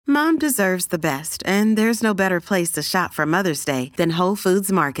Mom deserves the best, and there's no better place to shop for Mother's Day than Whole Foods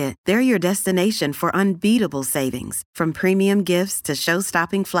Market. They're your destination for unbeatable savings, from premium gifts to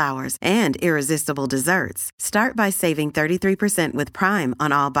show-stopping flowers and irresistible desserts. Start by saving 33% with Prime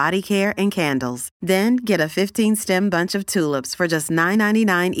on all body care and candles. Then get a 15-stem bunch of tulips for just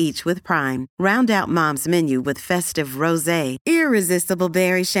 $9.99 each with Prime. Round out Mom's menu with festive rosé, irresistible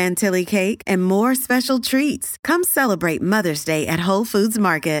berry chantilly cake, and more special treats. Come celebrate Mother's Day at Whole Foods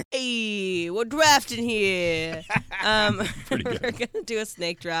Market. Hey, we're drafting here. Pretty good. We're gonna do a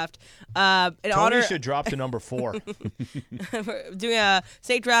snake draft. Tony should drop to number 4. We're doing a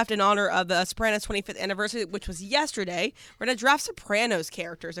snake draft in honor of the Sopranos 25th anniversary, which was yesterday. We're gonna draft Sopranos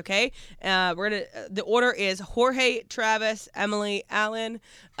characters. Okay. The order is Jorge, Travis, Emily, Alan.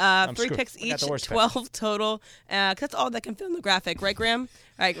 3 picks each, 12 total. 'Cause that's all that can fit in the graphic, right, Graham?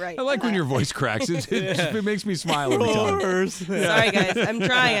 Right. I like when your voice cracks. It makes me smile every time. Sorry, guys. I'm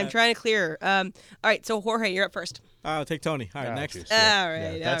trying to clear. All right, so Jorge, you're up first. I'll take Tony. All right, next. All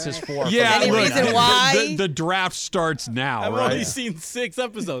right. That's his 4. Yeah, Any reason why? The draft starts now, I've right? only seen 6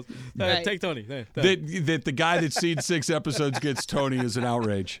 episodes. Right. Take Tony. That the guy that's seen 6 episodes gets Tony is an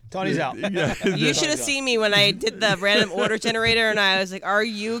outrage. Tony's out. Yeah. You should have seen me when I did the random order generator, and I was like, "Are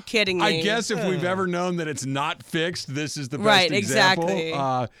you kidding me?" I guess if we've ever known that it's not fixed, this is the best Right, example.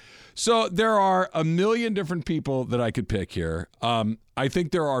 exactly. So there are a million different people that I could pick here. I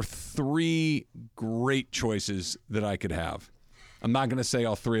think there are 3 great choices that I could have. I'm not going to say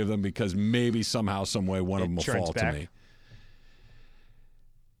all 3 of them because maybe somehow, some way, one of them will fall to me.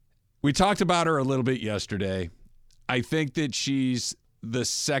 We talked about her a little bit yesterday. I think that she's the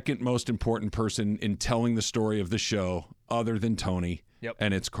second most important person in telling the story of the show other than Tony,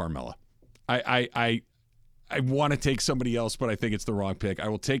 and it's Carmela. I want to take somebody else, but I think it's the wrong pick. I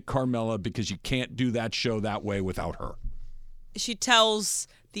will take Carmela because you can't do that show that way without her. She tells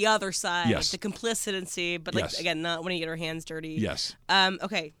the other side, Yes. the complicity, but again, not when you get her hands dirty. Yes.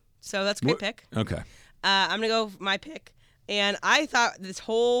 Okay, so that's a great pick. Okay. I'm gonna go for my pick, and I thought this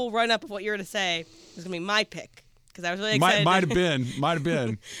whole run up of what you were gonna say was gonna be my pick because I was really excited. Might have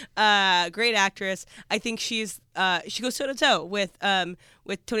been. Great actress. I think she goes toe to toe with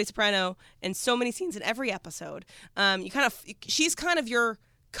Tony Soprano in so many scenes in every episode. She's kind of your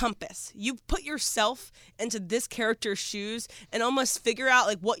compass. You put yourself into this character's shoes and almost figure out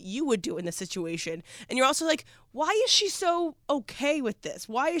like what you would do in this situation. And you're also like, why is she so okay with this?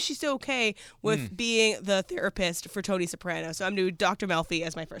 Why is she so okay with being the therapist for Tony Soprano? So I'm doing Dr. Melfi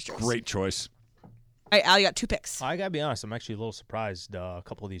as my first choice. Great choice. All right, Al, you got 2 picks. I got to be honest. I'm actually a little surprised a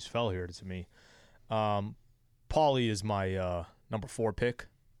couple of these fell here to me. Paulie is my number 4 pick.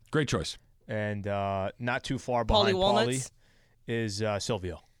 Great choice. And not too far behind Paulie is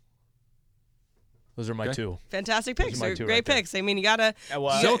Silvio. Those are my 2. Fantastic picks. They're great right picks. I mean, you got to...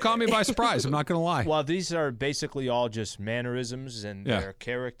 Still caught me by surprise. I'm not going to lie. Well, these are basically all just mannerisms and their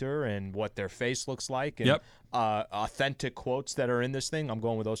character and what their face looks like and authentic quotes that are in this thing. I'm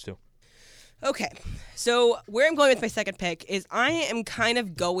going with those 2. Okay, so where I'm going with my second pick is I am kind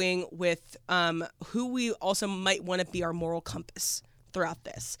of going with who we also might want to be our moral compass throughout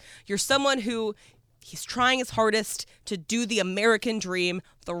this. You're someone who he's trying his hardest to do the American dream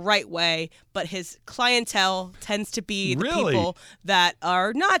the right way, but his clientele tends to be the people that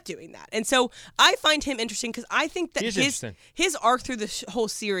are not doing that. And so I find him interesting because I think that his arc through the whole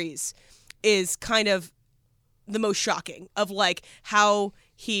series is kind of the most shocking of like how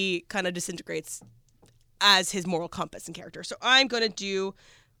he kind of disintegrates as his moral compass and character. So I'm going to do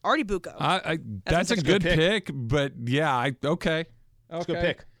Artie Bucco. That's a good pick, but okay. That's a good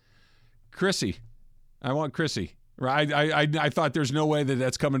pick. Chrissy. I want Chrissy. Right? I thought there's no way that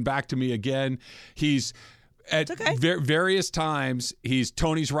that's coming back to me again. He's at various times, he's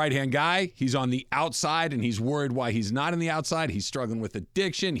Tony's right-hand guy. He's on the outside, and he's worried why he's not on the outside. He's struggling with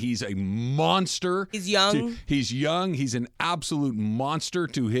addiction. He's a monster. He's young. He's an absolute monster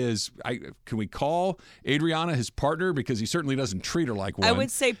to his, can we call Adriana his partner? Because he certainly doesn't treat her like one. I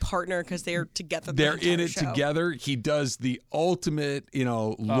would say partner because they're together. They're in it together. He does the ultimate,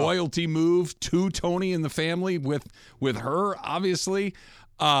 loyalty move to Tony and the family with her, obviously.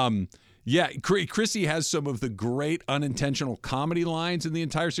 Chrissy has some of the great unintentional comedy lines in the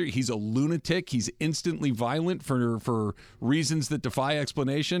entire series. He's a lunatic. He's instantly violent for reasons that defy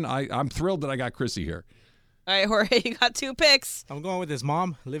explanation. I'm thrilled that I got Chrissy here. All right, Jorge, you got 2 picks. I'm going with his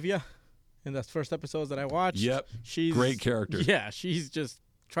mom, Livia, in the first episodes that I watched. Yep. She's great character. Yeah, she's just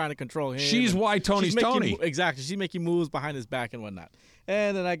trying to control him. She's why Tony's Tony. Exactly. She's making moves behind his back and whatnot.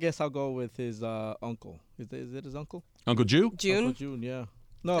 And then I guess I'll go with his uncle. Is it his uncle? Uncle June? Uncle June, yeah.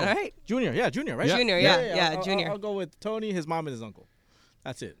 No. All right. Junior, right? Junior, yeah, Junior. I'll go with Tony, his mom, and his uncle.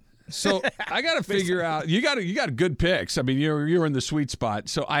 That's it. So I got to figure out. You got good picks. I mean, you're in the sweet spot.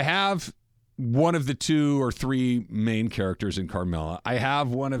 So I have one of the 2 or 3 main characters in Carmella. I have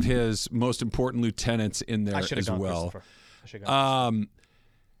one of his most important lieutenants in there as well.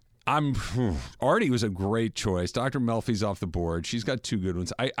 Artie was a great choice. Dr. Melfi's off the board. She's got 2 good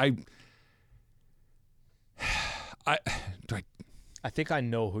ones. I think I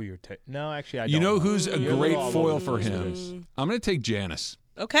know who you're taking. No, actually, I don't. You know who's a great foil for him? I'm going to take Janice.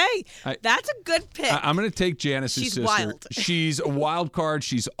 Okay, that's a good pick. I'm going to take Janice's sister. Wild. She's a wild card.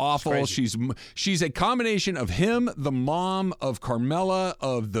 She's awful. She's a combination of him, the mom, of Carmella,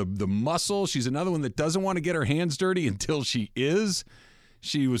 of the muscle. She's another one that doesn't want to get her hands dirty until she is.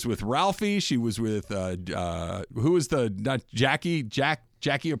 She was with Ralphie. She was with who was not Jackie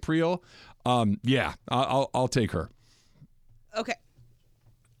Aprile. Yeah, I'll take her.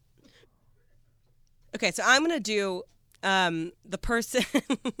 Okay, so I'm gonna do the person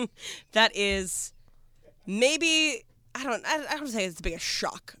that is maybe I don't say it's the biggest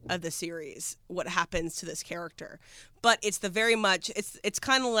shock of the series what happens to this character, but it's it's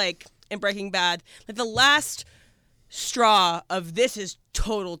kind of like in Breaking Bad, like the last straw of this is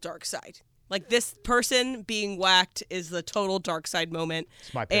total dark side. Like this person being whacked is the total dark side moment,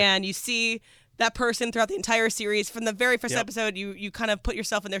 it's my pick. And you see that person throughout the entire series from the very first episode. You kind of put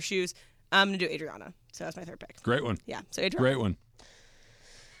yourself in their shoes. I'm going to do Adriana. So that's my 3rd pick. Great one. Yeah, so Adriana. Great one.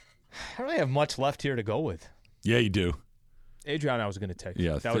 I don't really have much left here to go with. Yeah, you do. Adriana I was going to take.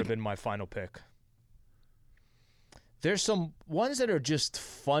 Yeah, that would have been my final pick. There's some ones that are just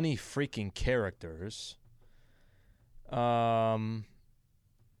funny freaking characters. I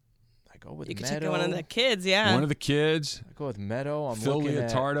go with You could Meadow. take one of the kids, yeah. One of the kids. I go with Meadow. I'm Phil looking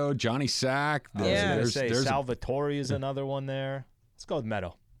Leotardo, Johnny Sack. I was going to say Salvatore is another one there. Let's go with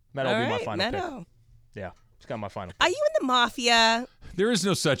Meadow. Meadow will be my final pick. Yeah, it's got my final pick. Are you in the mafia? There is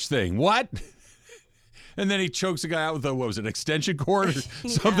no such thing. What? And then he chokes a guy out with an extension cord or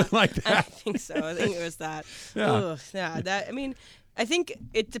something like that. I think so. I think it was that. Yeah. Ugh, yeah. I think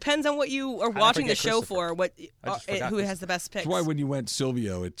it depends on what you are watching the show for. Who has the best picks? That's why when you went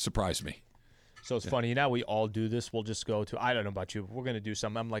Silvio, it surprised me. So it's funny. Now we all do this. We'll just go to, I don't know about you, we're going to do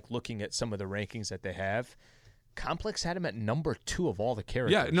something. I'm like looking at some of the rankings that they have. Complex had him at number 2 of all the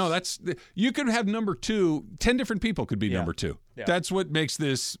characters. Yeah, no, you could have number 2. 10 different people could be number 2. Yeah. That's what makes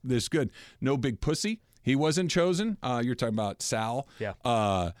this good. No Big Pussy. He wasn't chosen. You're talking about Sal. Yeah.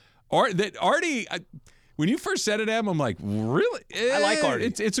 Artie. When you first said it, Em, I'm like, really? I like Artie.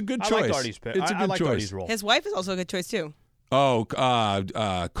 It's a good choice. I like Artie's pick. It's a good I like choice. Artie's role. His wife is also a good choice too. Oh,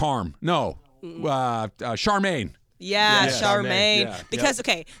 Carm. No, Charmaine. Yeah, Charmaine. Yeah. Because,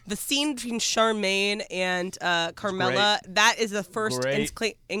 okay, the scene between Charmaine and Carmella, that is the first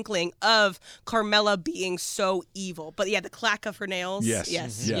inkling of Carmella being so evil. But, yeah, the clack of her nails. Yes.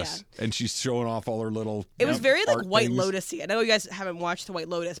 Yeah. And she's showing ooff all her little It was very, like, White things. Lotus-y. I know you guys haven't watched The White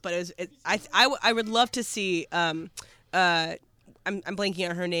Lotus, but I would love to see, I'm blanking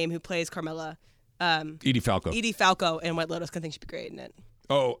on her name, who plays Carmella. Edie Falco. Edie Falco in White Lotus. I think she'd be great in it.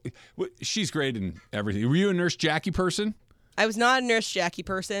 Oh, she's great in everything. Were you a Nurse Jackie person? I was not a Nurse Jackie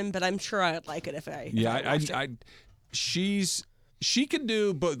person, but I'm sure I'd like it if I. She can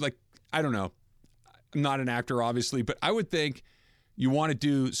do, but like I don't know. I'm not an actor, obviously, but I would think you want to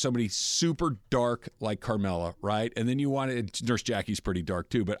do somebody super dark like Carmella, right? And then you want to. Nurse Jackie's pretty dark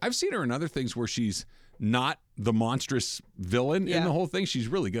too, but I've seen her in other things where she's not the monstrous villain in the whole thing. She's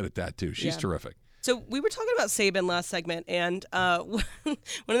really good at that too. She's terrific. So we were talking about Saban last segment, and one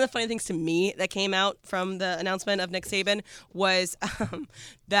of the funny things to me that came out from the announcement of Nick Saban was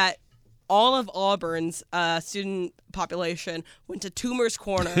that all of Auburn's student population went to Toomer's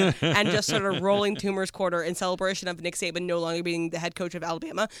Corner and just started rolling Toomer's Corner in celebration of Nick Saban no longer being the head coach of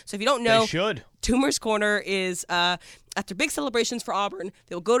Alabama. So if you don't know, they should. Toomer's Corner is after big celebrations for Auburn,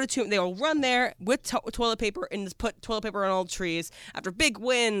 they will go to They will run there with toilet paper and just put toilet paper on all the trees after big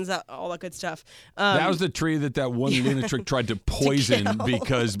wins, all that good stuff. That was the tree that one lunatic tried to poison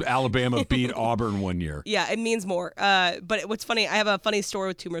because Alabama beat Auburn one year. Yeah, it means more. But what's funny, I have a funny story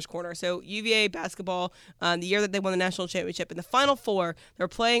with Toomer's Corner. So UVA basketball, the year that they won the national championship, in the Final Four, they were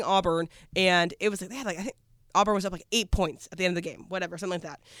playing Auburn, and it was like they had I think Auburn was up like 8 points at the end of the game, whatever, something like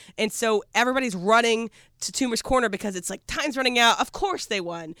that. And so everybody's running to Toomer's Corner because it's like time's running out. Of course they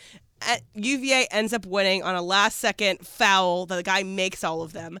won. UVA ends up winning on a last-second foul that the guy makes all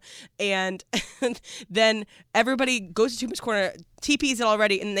of them. And then everybody goes to Toomer's Corner, TPs it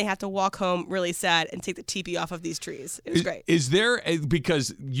already, and they have to walk home really sad and take the TP off of these trees. It was great. Is there,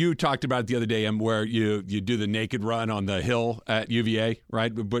 because you talked about it the other day, where you do the naked run on the hill at UVA,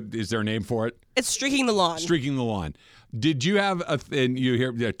 right? But is there a name for it? It's streaking the lawn. Streaking the lawn. Did you have and you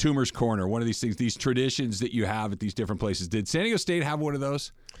hear Toomer's Corner, one of these things, these traditions that you have at these different places? Did San Diego State have one of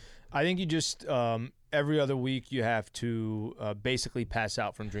those? I think you just every other week you have to basically pass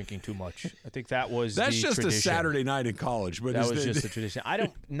out from drinking too much. I think that's just tradition. a Saturday night in college, but that was just a tradition.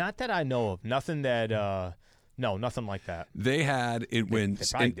 Not that I know of. Nothing that. No, nothing like that. They had it when they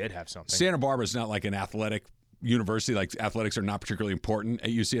probably did have something. Santa Barbara's not like an athletic university. Like athletics are not particularly important at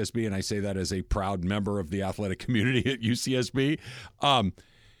UCSB, and I say that as a proud member of the athletic community at UCSB.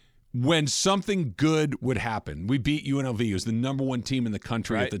 When something good would happen, we beat UNLV, who was the number one team in the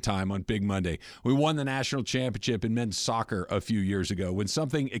country at the time on Big Monday. We won the national championship in men's soccer a few years ago. When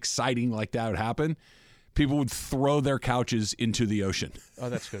something exciting like that would happen, people would throw their couches into the ocean. Oh,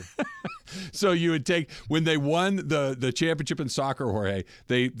 that's good. So you would take, when they won the championship in soccer, Jorge,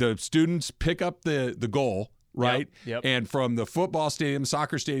 the students pick up the goal, right? Yep. And from the football stadium,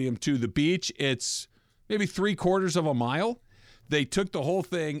 soccer stadium to the beach, it's maybe 3/4 of a mile. They took the whole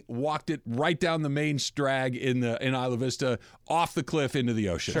thing, walked it right down the main drag in Isla Vista, off the cliff into the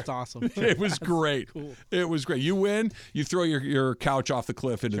ocean. That's awesome. It was great. Cool. It was great. You win, you throw your couch off the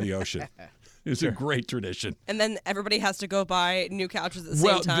cliff into the ocean. It's a great tradition. And then everybody has to go buy new couches at the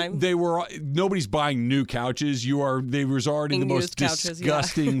same time. Nobody's buying new couches. They was already the most couches,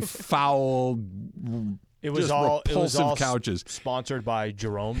 disgusting, foul. It was all couches. Sponsored by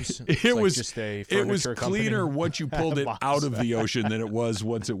Jerome's. It was just a it was furniture cleaner company. once you pulled it out of the ocean than it was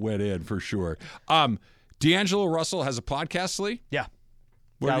once it went in, for sure. D'Angelo Russell has a podcast, Lee? Yeah.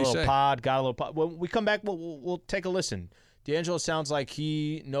 What did he say? Got a little pod. When we come back, we'll take a listen. D'Angelo sounds like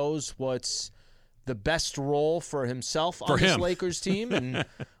he knows what's the best role for himself on this Lakers team, and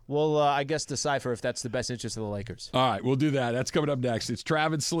we'll, I guess, decipher if that's the best interest of the Lakers. All right, we'll do that. That's coming up next. It's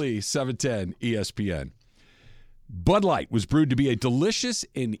Travis Lee, 710 ESPN. Bud Light was brewed to be a delicious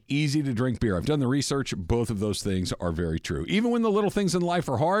and easy-to-drink beer. I've done the research. Both of those things are very true. Even when the little things in life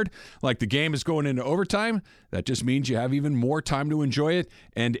are hard, like the game is going into overtime, that just means you have even more time to enjoy it,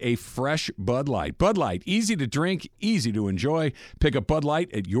 and a fresh Bud Light. Bud Light, easy to drink, easy to enjoy. Pick up Bud Light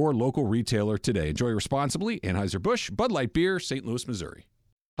at your local retailer today. Enjoy responsibly. Anheuser-Busch, Bud Light Beer, St. Louis, Missouri.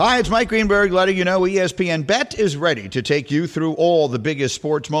 Hi, it's Mike Greenberg letting you know ESPN Bet is ready to take you through all the biggest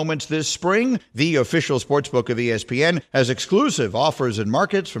sports moments this spring. The official sportsbook of ESPN has exclusive offers and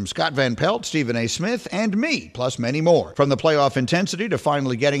markets from Scott Van Pelt, Stephen A. Smith, and me, plus many more. From the playoff intensity to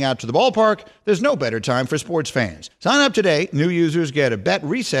finally getting out to the ballpark, there's no better time for sports fans. Sign up today. New users get a bet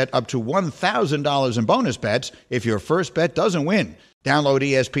reset up to $1,000 in bonus bets if your first bet doesn't win. Download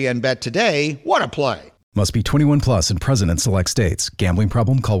ESPN Bet today. What a play. Must be 21 plus and present in select states. Gambling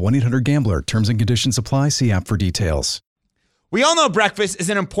problem? Call 1-800-GAMBLER. Terms and conditions apply. See app for details. We all know breakfast is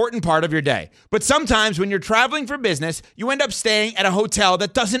an important part of your day. But sometimes when you're traveling for business, you end up staying at a hotel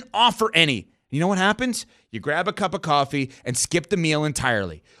that doesn't offer any. You know what happens? You grab a cup of coffee and skip the meal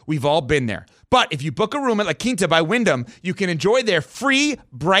entirely. We've all been there. But if you book a room at La Quinta by Wyndham, you can enjoy their free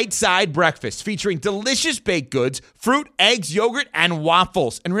Bright Side breakfast featuring delicious baked goods, fruit, eggs, yogurt, and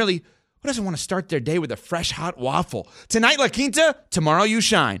waffles. And really, who doesn't want to start their day with a fresh, hot waffle? Tonight, La Quinta, tomorrow you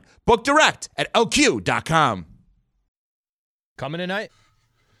shine. Book direct at lq.com. Coming tonight?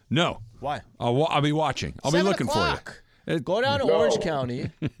 No. Why? I'll be watching. I'll be looking for you. Go down to Orange County.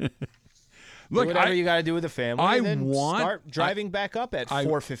 Look, do whatever you got to do with the family. I and then want start driving back up at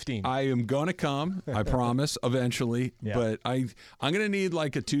 4:15. I am gonna come. I promise. Eventually, Yeah. but I'm gonna need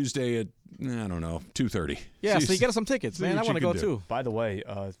like a Tuesday at 2:30. Yeah, so you get us some tickets, see man. I what want to you go can do. too. By the way,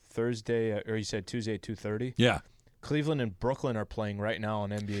 Thursday, or you said Tuesday at 2:30. Yeah. Cleveland and Brooklyn are playing right now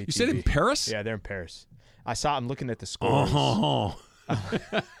on NBA. You said in Paris? Yeah, they're in Paris. I'm looking at the scores. Oh.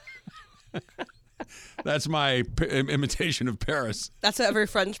 That's my imitation of Paris. That's what every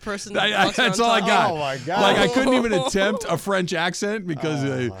French person walks around That's all I talking. got. Oh, my God. Like, I couldn't even attempt a French accent because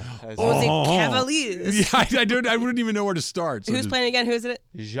Oh, the Cavaliers. Yeah, I wouldn't even know where to start. So Who's playing again? Who is it?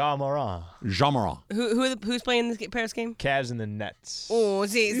 Jean Morin. Jean Morin. Who's playing this Paris game? Cavs and the Nets. Oh,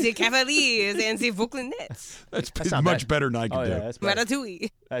 the Cavaliers and the Brooklyn Nets. That's not much bad. better than I can do. Yeah, that's better. Ratatouille.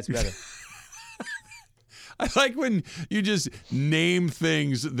 That's better. I like when you just name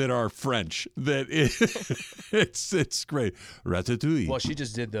things that are French. It's great. Ratatouille. Well, she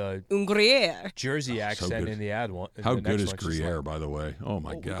just did the Un Gruyere. Jersey accent good. in the ad one. How the good next is one. She's Gruyere, like, by the way? Oh,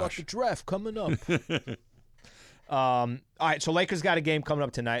 my we got gosh. the draft coming up. All right, so Lakers got a game coming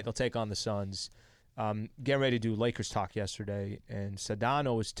up tonight. They'll take on the Suns. Getting ready to do Lakers talk yesterday, and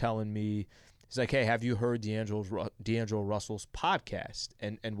Sedano was telling me, he's like, hey, have you heard D'Angelo Russell's podcast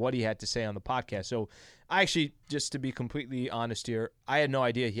and what he had to say on the podcast? So I actually, just to be completely honest here, I had no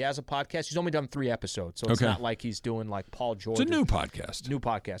idea he has a podcast. He's only done 3 episodes, so it's not like he's doing like Paul George. It's a new podcast. New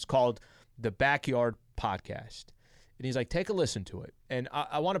podcast called The Backyard Podcast. And he's like, take a listen to it. And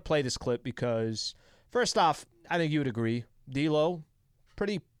I want to play this clip because, first off, I think you would agree, D'Lo,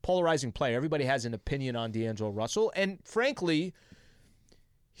 pretty polarizing player. Everybody has an opinion on D'Angelo Russell. And frankly,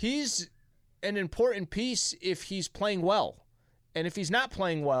 he's an important piece if he's playing well. And if he's not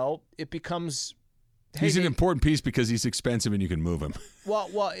playing well, it becomes... He's an important piece because he's expensive and you can move him.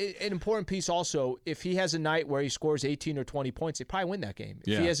 Well, an important piece also, if he has a night where he scores 18 or 20 points, they probably win that game.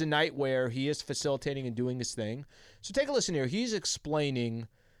 If he has a night where he is facilitating and doing his thing. So take a listen here. He's explaining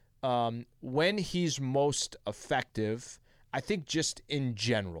when he's most effective, I think just in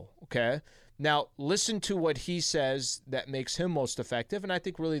general, okay? Now, listen to what he says that makes him most effective, and I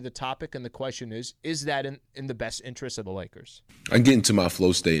think really the topic and the question is that in the best interest of the Lakers? I get into my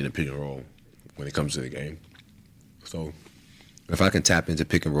flow state in the pick and roll when it comes to the game. So if I can tap into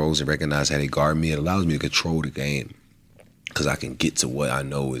pick and rolls and recognize how they guard me, it allows me to control the game because I can get to what I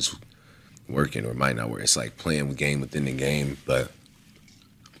know is working or might not work. It's like playing the game within the game, but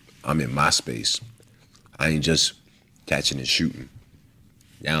I'm in my space. I ain't just catching and shooting.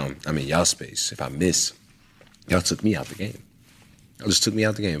 I'm in y'all space. If I miss, y'all took me out the game. Y'all just took me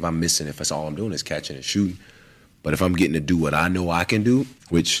out the game. If I'm missing, if that's all I'm doing is catching and shooting. But if I'm getting to do what I know I can do,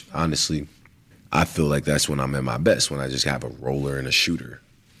 which honestly, I feel like that's when I'm at my best, when I just have a roller and a shooter.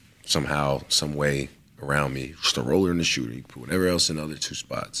 Somehow, some way around me, just a roller and a shooter. You put whatever else in the other two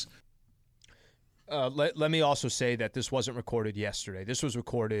spots. Let me also say that this wasn't recorded yesterday. This was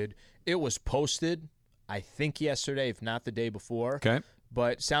recorded. It was posted, I think, yesterday, if not the day before. Okay.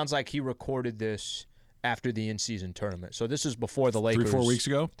 But sounds like he recorded this after the in-season tournament. So this is before the Lakers. 3-4 weeks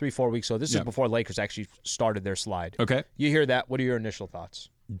ago? 3-4 weeks ago. This is before the Lakers actually started their slide. Okay. You hear that. What are your initial thoughts?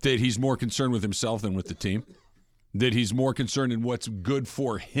 That he's more concerned with himself than with the team. That he's more concerned in what's good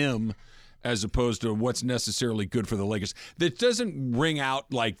for him as opposed to what's necessarily good for the Lakers. That doesn't ring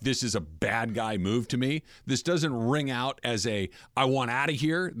out like this is a bad guy move to me. This doesn't ring out as a I want out of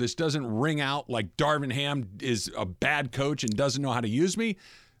here. This doesn't ring out like Darvin Ham is a bad coach and doesn't know how to use me.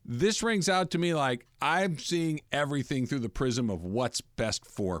 This rings out to me like I'm seeing everything through the prism of what's best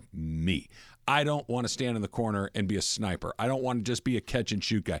for me. I don't want to stand in the corner and be a sniper. I don't want to just be a catch and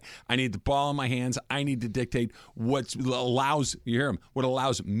shoot guy. I need the ball in my hands. I need to dictate what allows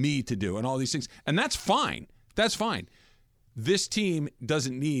me to do and all these things. And that's fine. That's fine. This team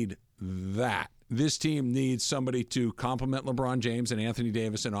doesn't need that. This team needs somebody to complement LeBron James and Anthony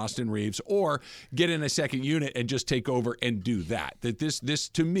Davis and Austin Reeves, or get in a second unit and just take over and do that. That this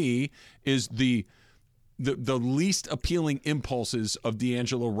to me is the least appealing impulses of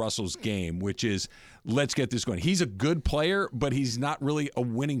D'Angelo Russell's game, which is let's get this going. He's a good player, but he's not really a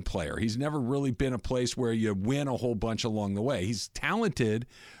winning player. He's never really been a place where you win a whole bunch along the way. He's talented,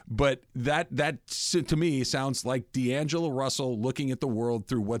 but that to me sounds like D'Angelo Russell looking at the world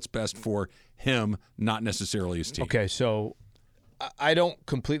through what's best for him, not necessarily his team. Okay, so I don't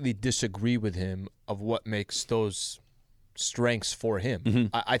completely disagree with him of what makes those strengths for him. Mm-hmm.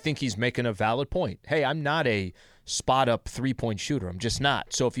 I think he's making a valid point. Hey, I'm not a spot-up three-point shooter. I'm just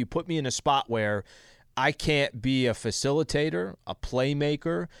not. So if you put me in a spot where I can't be a facilitator, a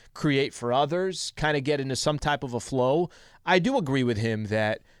playmaker, create for others, kind of get into some type of a flow, I do agree with him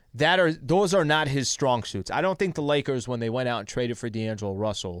that those are not his strong suits. I don't think the Lakers, when they went out and traded for D'Angelo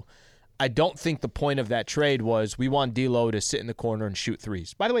Russell, I don't think the point of that trade was we want D'Lo to sit in the corner and shoot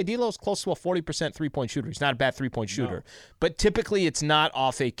threes. By the way, D'Lo's close to a 40% three-point shooter. He's not a bad three-point shooter. No. But typically it's not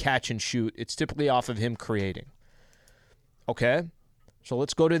off a catch and shoot. It's typically off of him creating. Okay? So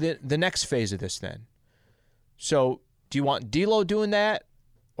let's go to the next phase of this then. So do you want D'Lo doing that,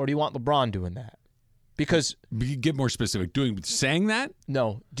 or do you want LeBron doing that? Because get more specific. Saying that?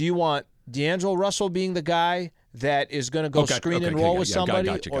 No. Do you want D'Angelo Russell being the guy that is going to go screen and roll with somebody,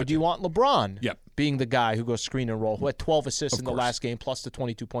 or do you want LeBron being the guy who goes screen and roll, who had 12 assists in the last game, plus the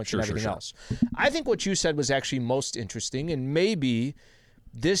 22 points and everything else? I think what you said was actually most interesting, and maybe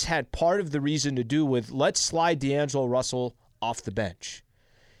this had part of the reason to do with let's slide D'Angelo Russell off the bench.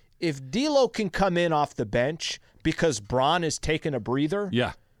 If D'Lo can come in off the bench because Bron is taking a breather,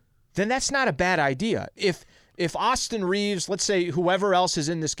 then that's not a bad idea. If Austin Reeves, let's say whoever else is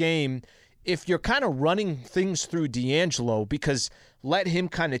in this game, if you're kind of running things through D'Angelo because let him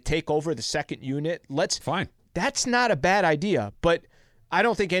kind of take over the second unit, fine. That's not a bad idea. But I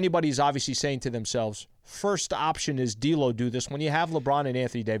don't think anybody's obviously saying to themselves, first option is D'Lo do this when you have LeBron and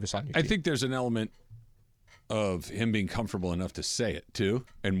Anthony Davis on your team. I think there's an element of him being comfortable enough to say it too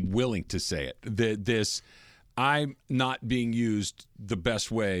and willing to say it. I'm not being used the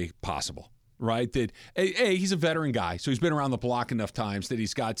best way possible. Right, that he's a veteran guy, so he's been around the block enough times that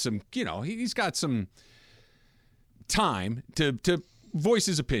he's got some, he's got some time to voice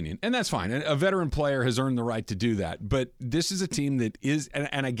his opinion, and that's fine. A veteran player has earned the right to do that. But this is a team that is,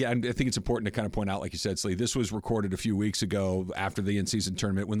 and again, I think it's important to kind of point out, like you said, Slee, this was recorded a few weeks ago after the in-season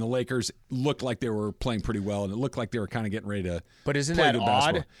tournament when the Lakers looked like they were playing pretty well, and it looked like they were kind of getting ready to. But isn't that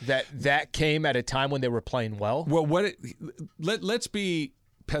odd that came at a time when they were playing well? Well, let's be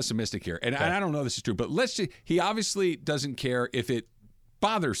pessimistic here, and I don't know if this is true, but he obviously doesn't care if it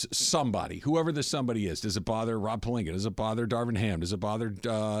bothers somebody, whoever this somebody is. Does it bother Rob Pelinka? Does it bother Darvin Ham? Does it bother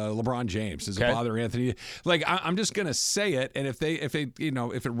LeBron James? Does it bother Anthony? Like, I'm just gonna say it, and if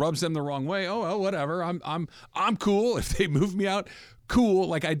it rubs them the wrong way, oh well, whatever. I'm cool. If they move me out, cool.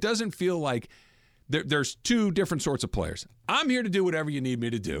 Like, it doesn't feel like there's two different sorts of players. I'm here to do whatever you need me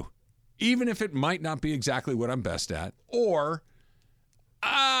to do, even if it might not be exactly what I'm best at, or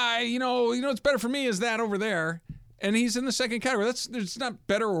it's better for me is that over there. And he's in the second category. It's not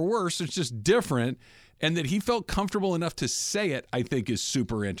better or worse. It's just different. And that he felt comfortable enough to say it, I think, is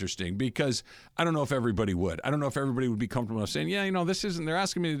super interesting, because I don't know if everybody would. I don't know if everybody would be comfortable enough saying, this isn't, they're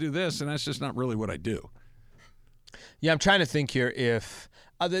asking me to do this, and that's just not really what I do. Yeah, I'm trying to think here if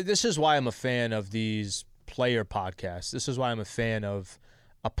this is why I'm a fan of these player podcasts. This is why I'm a fan of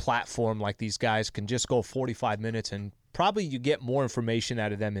a platform like these guys can just go 45 minutes and probably you get more information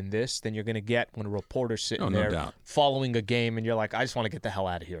out of them in this than you're going to get when a reporter's sitting there following a game and you're like, I just want to get the hell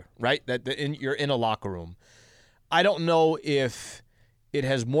out of here, right? You're in a locker room. I don't know if it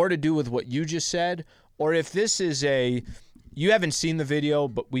has more to do with what you just said or if this is you haven't seen the video,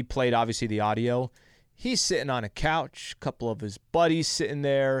 but we played obviously the audio. He's sitting on a couch, a couple of his buddies sitting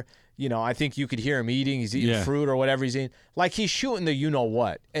there. I think you could hear him eating. He's eating fruit or whatever he's eating. Like he's shooting the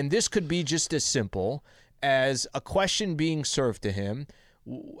you-know-what. And this could be just as simple as a question being served to him.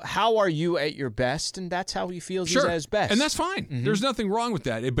 How are you at your best? And that's how he feels he's at his best. And that's fine. Mm-hmm. There's nothing wrong with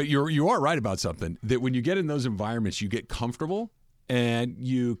that. But you are right about something, that when you get in those environments, you get comfortable and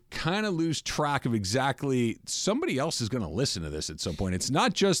you kind of lose track of exactly somebody else is going to listen to this at some point. It's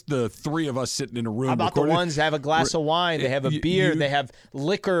not just the three of us sitting in a room. How about the ones that have a glass of wine, they have a beer, they have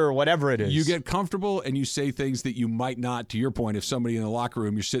liquor or whatever it is. You get comfortable and you say things that you might not, to your point, if somebody in the locker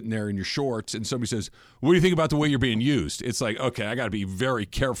room, you're sitting there in your shorts and somebody says, what do you think about the way you're being used? It's like, okay, I got to be very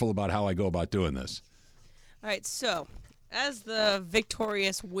careful about how I go about doing this. All right, so as the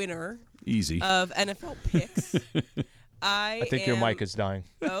victorious winner Easy. Of NFL picks, I think your mic is dying.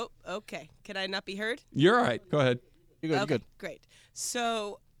 Oh, okay. Can I not be heard? You're all right. Go ahead. You're good. Okay, You're good. Great.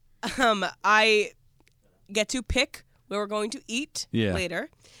 So, I get to pick where we're going to eat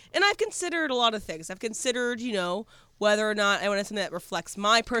later, and I've considered a lot of things. I've considered, whether or not I want something that reflects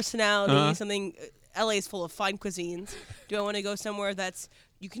my personality. Something. LA is full of fine cuisines. Do I want to go somewhere that's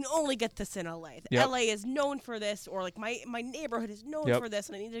you can only get this in LA? LA is known for this, or like my neighborhood is known for this,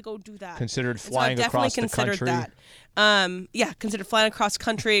 and I need to go do that. Considered flying across the country. That. Considered flying across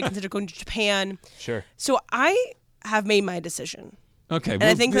country. Considered going to Japan. Sure. So I have made my decision. Okay, and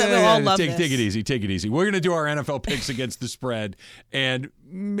I think that we'll all love this. Take it easy. Take it easy. We're going to do our NFL picks against the spread, and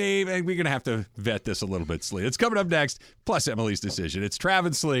maybe we're going to have to vet this a little bit, Slee. It's coming up next, plus Emily's decision. It's Trav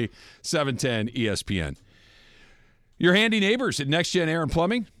and Slee, 710 ESPN. Your handy neighbors at Next Gen Air and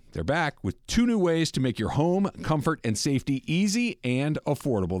Plumbing, they're back with 2 new ways to make your home comfort and safety easy and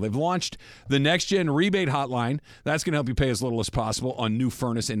affordable. They've launched the Next Gen Rebate Hotline. That's going to help you pay as little as possible on new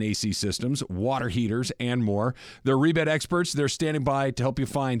furnace and AC systems, water heaters, and more. They're rebate experts. They're standing by to help you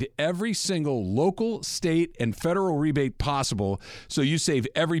find every single local, state, and federal rebate possible so you save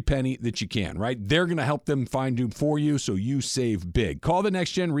every penny that you can, right? They're going to help them find you for you so you save big. Call the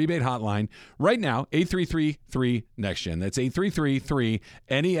Next Gen Rebate Hotline right now, 833-3-NEXT-GEN. That's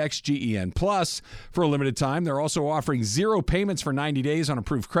 833-3-NEXT-GEN. Plus, for a limited time, they're also offering 0 payments for 90 days on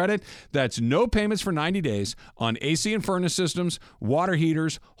approved credit. That's no payments for 90 days on AC and furnace systems, water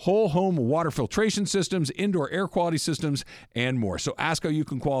heaters, whole home water filtration systems, indoor air quality systems, and more. So ask how you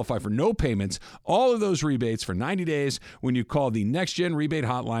can qualify for no payments, all of those rebates for 90 days when you call the Next Gen Rebate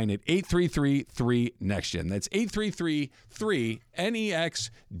Hotline at 833-3-NEXT-GEN. That's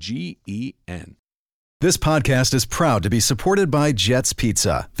 833-3-NEXT-GEN. This podcast is proud to be supported by Jets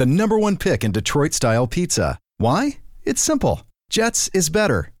Pizza, the #1 pick in Detroit-style pizza. Why? It's simple. Jets is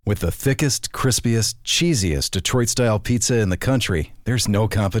better. With the thickest, crispiest, cheesiest Detroit-style pizza in the country, there's no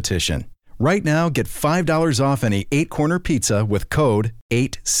competition. Right now, get $5 off any 8-corner pizza with code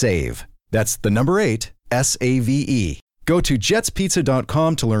 8SAVE. That's the number 8, S-A-V-E. Go to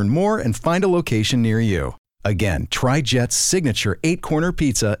jetspizza.com to learn more and find a location near you. Again, try Jet's signature 8-corner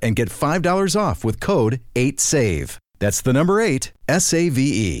pizza and get $5 off with code 8SAVE. That's the number 8,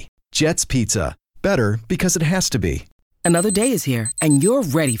 S-A-V-E. Jet's Pizza. Better because it has to be. Another day is here, and you're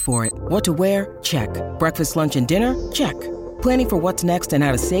ready for it. What to wear? Check. Breakfast, lunch, and dinner? Check. Planning for what's next and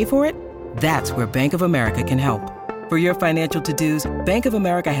how to save for it? That's where Bank of America can help. For your financial to-dos, Bank of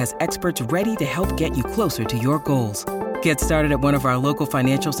America has experts ready to help get you closer to your goals. Get started at one of our local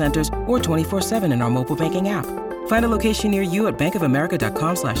financial centers or 24/7 in our mobile banking app. Find a location near you at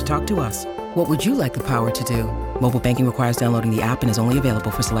bankofamerica.com/talktous. What would you like the power to do? Mobile banking requires downloading the app and is only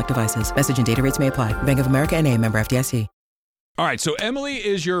available for select devices. Message and data rates may apply. Bank of America NA, member FDIC. All right, so Emily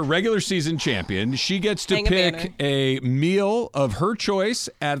is your regular season champion. She gets to pick a meal of her choice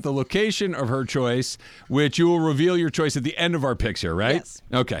at the location of her choice, which you will reveal your choice at the end of our picks here, right? Yes.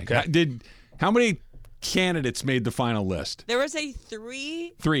 Okay. How many candidates made the final list? There was a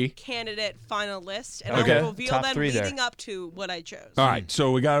three candidate final list, and I will reveal Top them three leading there. up to what I chose. All right,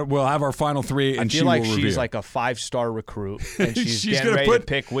 so we'll have our final three, and I feel she like will she's reveal. like a 5-star recruit, and she's getting gonna ready to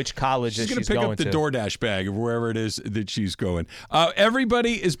pick which college She's that going she's to pick going up the to. DoorDash bag of wherever it is that she's going.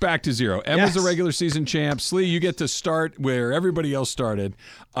 Everybody is back to zero. Emma's the regular season champ. Slee, you get to start where everybody else started.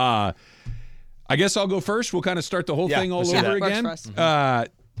 I guess I'll go first. We'll kind of start the whole thing all over again. Works for us.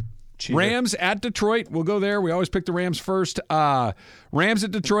 Rams at Detroit. We'll go there. We always pick the Rams first. Rams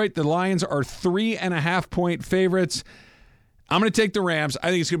at Detroit. The Lions are 3.5-point favorites. I'm going to take the Rams. I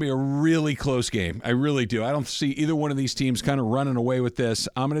think it's going to be a really close game. I really do. I don't see either one of these teams kind of running away with this.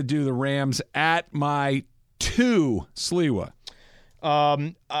 I'm going to do the Rams at my 2. Sliwa.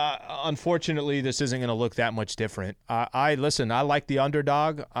 Unfortunately, this isn't going to look that much different. I like the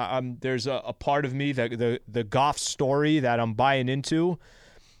underdog. There's a part of me that the Goff story that I'm buying into.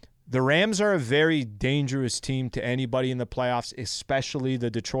 The Rams are a very dangerous team to anybody in the playoffs, especially the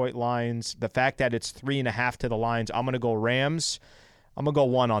Detroit Lions. The fact that it's 3.5 to the Lions, I'm going to go Rams. I'm going to go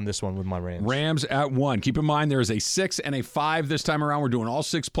 1 on this one with my Rams. Rams at 1. Keep in mind there is a 6 and a 5 this time around. We're doing all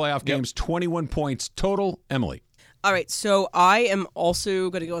 6 playoff games, 21 points total. Emily. All right, so I am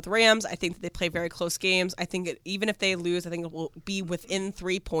also going to go with Rams. I think that they play very close games. I think even if they lose, I think it will be within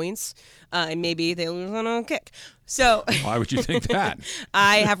 3 points, and maybe they lose on a kick. So why would you think that?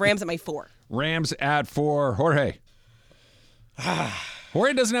 I have Rams at my 4. Rams at 4. Jorge.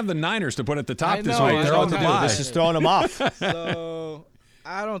 Jorge doesn't have the Niners to put at the top this week. They're on the bye. This is throwing them off. So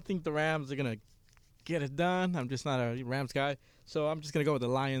I don't think the Rams are going to get it done. I'm just not a Rams guy. So I'm just going to go with the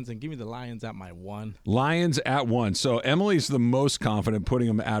Lions and give me the Lions at my 1. Lions at 1. So Emily's the most confident putting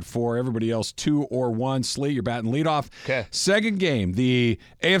them at 4. Everybody else 2 or 1. Slee, you're batting leadoff. Okay. Second game, the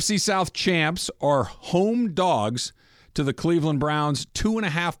AFC South champs are home dogs to the Cleveland Browns,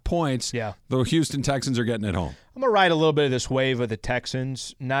 2.5 points. Yeah. The Houston Texans are getting it home. I'm going to ride a little bit of this wave of the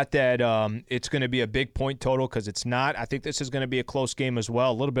Texans. Not that it's going to be a big point total, because it's not. I think this is going to be a close game as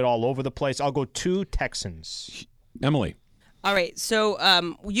well, a little bit all over the place. I'll go 2 Texans. Emily. All right, so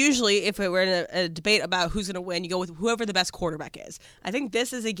usually if we're in a debate about who's going to win, you go with whoever the best quarterback is. I think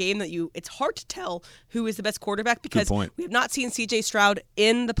this is a game that it's hard to tell who is the best quarterback because we have not seen C.J. Stroud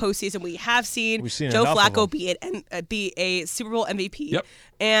in the postseason. We have seen Joe Flacco be a Super Bowl MVP. Yep.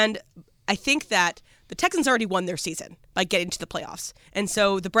 And I think that the Texans already won their season by getting to the playoffs. And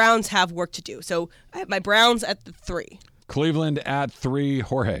so the Browns have work to do. So I have my Browns at the 3. Cleveland at 3.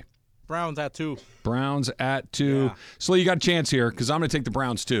 Jorge. Browns at 2. Browns at 2. Yeah. So you got a chance here because I'm going to take the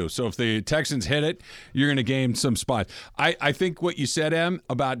Browns too. So if the Texans hit it, you're going to gain some spots. I think what you said, Em,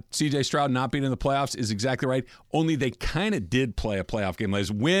 about C.J. Stroud not being in the playoffs is exactly right. Only they kind of did play a playoff game. Like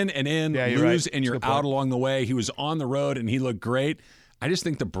win and in, lose, and you're out along the way. He was on the road and he looked great. I just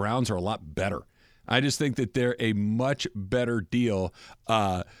think the Browns are a lot better. I just think that they're a much better deal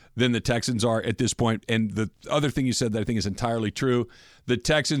than the Texans are at this point. And the other thing you said that I think is entirely true, the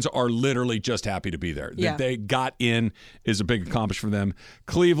Texans are literally just happy to be there. Yeah. That they got in is a big accomplishment for them.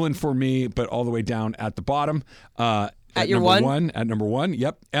 Cleveland for me, but all the way down at the bottom. At your number 1? At number 1,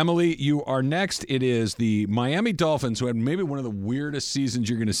 yep. Emily, you are next. It is the Miami Dolphins, who had maybe one of the weirdest seasons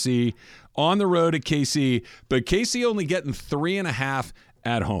you're going to see on the road at KC. But KC only getting 3.5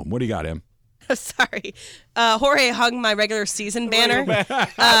 at home. What do you got, Em? Sorry. Jorge hung my regular season banner.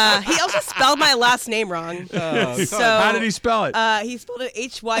 He also spelled my last name wrong. How did he spell it? He spelled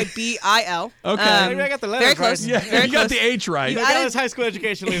it Hybil. Okay. Maybe I got the letters very close. right. Yeah, very you got close. the H right. You That added, was high school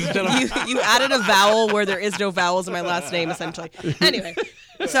education, ladies and gentlemen. you added a vowel where there is no vowels in my last name, essentially. Anyway,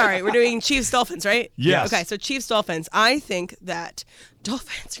 sorry. We're doing Chiefs-Dolphins, right? Yes. Okay, so Chiefs-Dolphins. I think that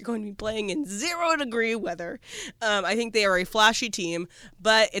Dolphins are going to be playing in 0-degree weather. I think they are a flashy team,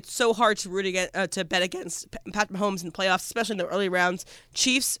 but it's so hard to bet against Pat Mahomes in the playoffs, especially in the early rounds.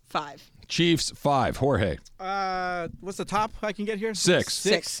 Chiefs 5. Chiefs 5. Jorge. What's the top I can get here? 6.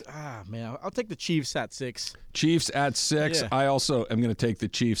 6. Ah, man. I'll take the Chiefs at 6. Chiefs at 6. Yeah. I also am going to take the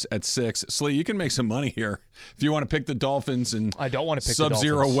Chiefs at 6. Slee, you can make some money here if you want to pick the Dolphins and I don't want to pick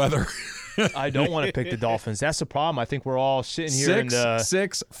sub-zero the weather. I don't want to pick the Dolphins. That's the problem. I think we're all sitting here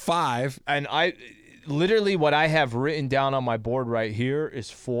 6, 5. And I literally what I have written down on my board right here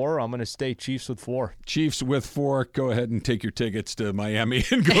is 4. I'm going to stay Chiefs with 4. Chiefs with 4. Go ahead and take your tickets to Miami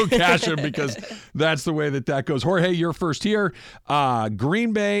and go cash them because that's the way that goes. Jorge, you're first here.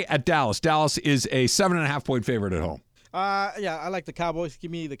 Green Bay at Dallas. Dallas is a 7.5-point favorite at home. Yeah, I like the Cowboys. Give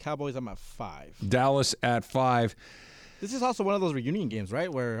me the Cowboys. I'm at 5. Dallas at 5. This is also one of those reunion games,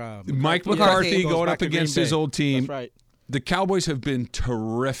 right? Where Mike McCarthy goes going back up to Green against his Bay. old team. That's right. The Cowboys have been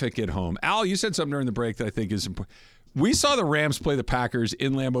terrific at home. Al, you said something during the break that I think is important. We saw the Rams play the Packers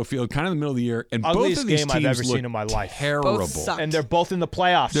in Lambeau Field kind of in the middle of the year, and Ugliest both of these game teams I've ever look seen in my life. terrible. Both sucked. And they're both in the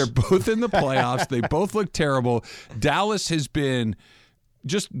playoffs. They're both in the playoffs. They both look terrible. Dallas has been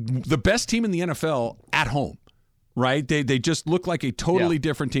just the best team in the NFL at home. Right? They just look like a totally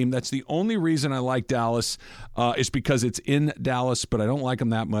different team. That's the only reason I like Dallas is because it's in Dallas, but I don't like them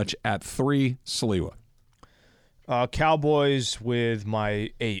that much at 3. Sliwa. Cowboys with my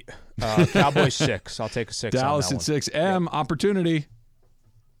 8. Cowboys 6. I'll take a 6. Dallas on at that 6. Opportunity.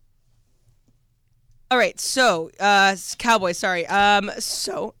 All right, so Cowboys. Sorry.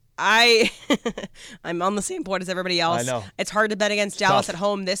 So I'm on the same board as everybody else. I know. It's hard to bet against Dallas tough. at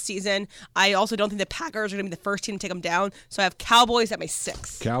home this season. I also don't think the Packers are going to be the first team to take them down. So I have Cowboys at my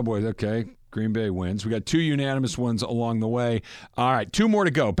 6. Cowboys, okay. Green Bay wins. We got 2 unanimous ones along the way. All right, 2 more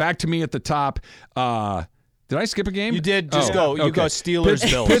to go. Back to me at the top. Did I skip a game? You did. Just go. You okay. go Steelers,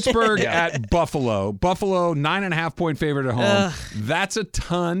 Bills. Pittsburgh at Buffalo. Buffalo, 9.5-point favorite at home. That's a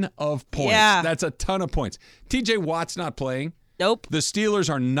ton of points. Yeah. That's a ton of points. TJ Watt's not playing. Nope. The Steelers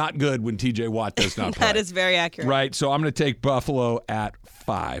are not good when TJ Watt does not play. That is very accurate. Right, so I'm going to take Buffalo at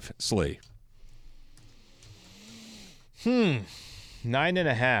 5. Slee.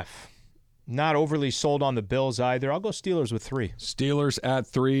 9.5. Not overly sold on the Bills either. I'll go Steelers with 3. Steelers at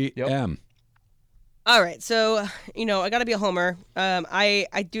 3. Yep. M. All right, so I got to be a homer.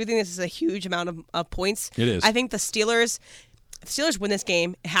 I do think this is a huge amount of points. It is. I think the Steelers. If the Steelers win this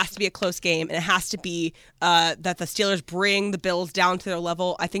game, it has to be a close game, and it has to be that the Steelers bring the Bills down to their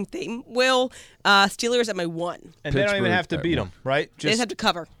level. I think they will. Steelers at my 1. And they don't even Pittsburgh have to at beat 1. them, right? They just have to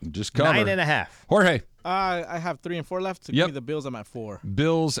cover. Just cover. 9.5. Jorge. I have 3 and 4 left. So Yep. give me the Bills. I'm at 4.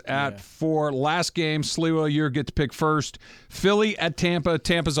 Bills at 4. Last game, Sliwa, you get to pick first. Philly at Tampa.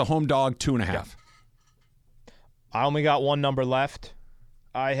 Tampa's a home dog, 2.5. I only got one number left.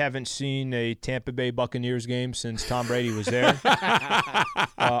 I haven't seen a Tampa Bay Buccaneers game since Tom Brady was there.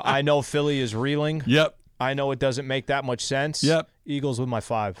 I know Philly is reeling. Yep. I know it doesn't make that much sense. Yep. Eagles with my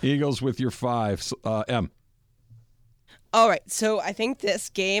 5. Eagles with your 5. M. All right, so I think this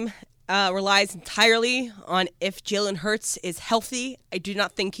game relies entirely on if Jalen Hurts is healthy. I do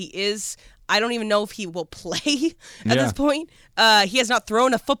not think he is. I don't even know if he will play at this point. He has not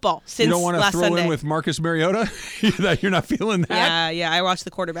thrown a football since You don't want to last throw Sunday. in with Marcus Mariota? That you're not feeling that? Yeah, I watched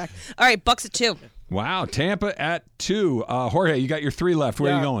the quarterback. All right, Bucks at 2. Wow, Tampa at 2. Jorge, you got your 3 left.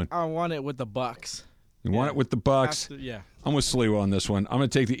 Where are you going? I want it with the Bucks. You want it with the Bucks? Yeah. I'm with Sliwa on this one. I'm going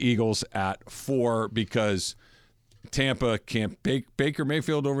to take the Eagles at 4 because Tampa can't Baker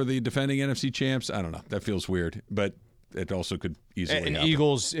Mayfield over the defending NFC champs. I don't know. That feels weird, but it also could easily And happen.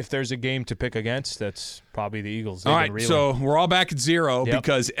 Eagles, if there's a game to pick against, that's probably the Eagles. All They've right, been reeling. so we're all back at 0 Yep.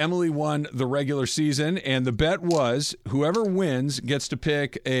 because Emily won the regular season, and the bet was whoever wins gets to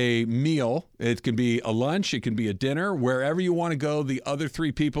pick a meal. It can be a lunch, it can be a dinner, wherever you want to go. The other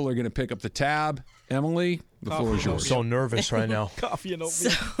 3 people are going to pick up the tab. Emily, the floor is I'm yours. so nervous right now. Coffee and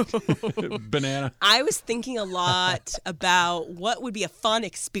oatmeal. Banana. I was thinking a lot about what would be a fun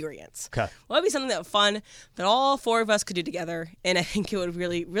experience. Okay. What would be something that fun that all 4 of us could do together, and I think it would be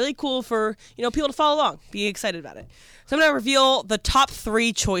really, really cool for people to follow along, be excited about it. So I'm going to reveal the top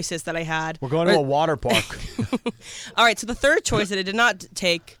 3 choices that I had. We're going to a water park. All right, so the third choice that I did not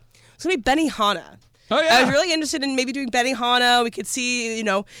take was going to be Benihana. Oh, yeah. I was really interested in maybe doing Benihana. We could see,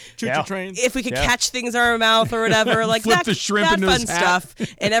 Choo-choo train. if we could catch things in our mouth or whatever, like Flip that, the shrimp that into fun his hat.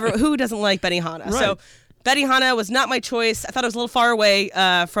 stuff. And who doesn't like Benihana? Right. So Benihana was not my choice. I thought it was a little far away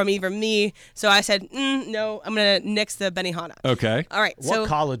from even me. So I said, no, I'm going to nix the Benihana. Okay. All right, What so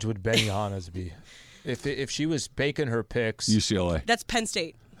college would Benihana's be? If she was baking her picks. UCLA. that's Penn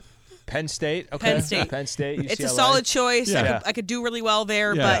State. Penn State. Okay. Penn State. Penn State. UCLA. It's a solid choice. Yeah. I could do really well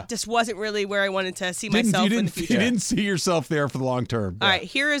there, Yeah. but just wasn't really where I wanted to see myself in the future. You didn't see yourself there for the long term. All right,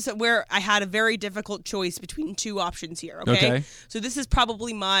 here is where I had a very difficult choice between two options here. Okay. So this is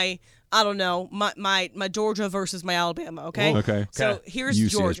probably my Georgia versus my Alabama. Okay. Okay. So here's UCSB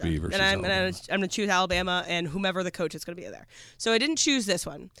Georgia, versus and I'm Alabama. gonna choose Alabama and whomever the coach is gonna be there. So I didn't choose this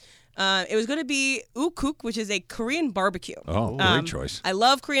one. It was going to be ukuk, which is a Korean barbecue. Oh, great choice. I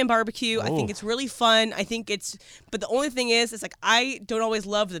love Korean barbecue. I think it's really fun. But the only thing is, it's like I don't always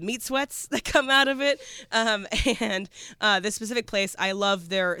love the meat sweats that come out of it. And this specific place, I love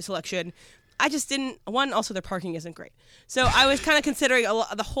their selection. I just didn't. Also, their parking isn't great. So I was kind of considering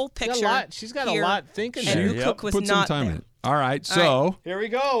the whole picture. She's got here, a lot thinking and there. ukuk was Put some not time there. in it. All right, so Here we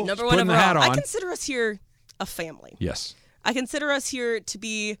go. Number one putting the overall. hat on. I consider us here a family. yes. I consider us here to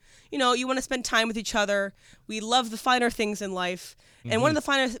be, you want to spend time with each other. We love the finer things in life. And one of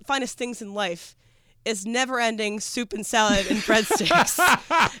the finest things in life is never-ending soup and salad and breadsticks.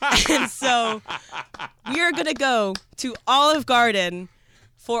 And so we are going to go to Olive Garden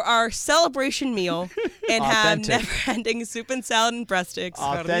for our celebration meal and have never-ending soup and salad and breadsticks.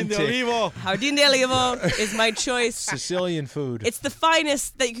 Authentic. Jardín de Olivo is my choice. Sicilian food. It's the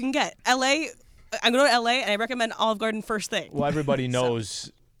finest that you can get. I'm going to LA, and I recommend Olive Garden first thing. Well, everybody knows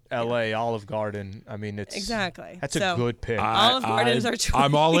L.A. Olive Garden. I mean, it's exactly. That's a good pick. Olive Garden is our choice.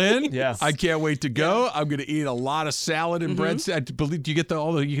 I'm all in. Yeah. I can't wait to go. I'm going to eat a lot of salad and bread. I believe. Do you get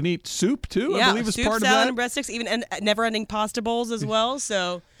you can eat soup too? Yeah, I believe it's soup, part salad, of that. and breadsticks, even never-ending pasta bowls as well.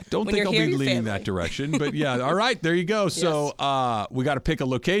 So Don't when think you're I'll here, be you're leaning family. that direction, but yeah. All right, there you go. So we got to pick a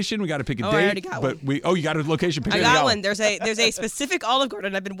location. We got to pick a date. I already got but one. you got a location. Pick I it. got one. There's a specific Olive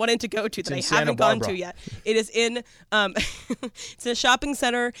Garden I've been wanting to go to that I in Santa haven't gone Barbara. to yet. It is in it's in a shopping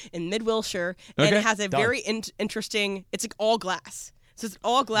center in Mid Wilshire, and Okay. it has a very interesting. It's like all glass. So it's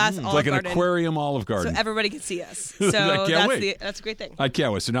all glass Olive Like an Garden, aquarium Olive Garden. so everybody can see us. I So can't wait. that's a great thing. I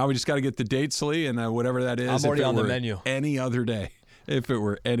can't wait. So now we just got to get the date, Slee, and whatever that is. I'm if already it on the were menu. Any other day. If it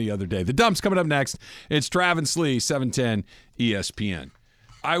were any other day. The Dump's coming up next. It's Trav and Slee, 710 ESPN.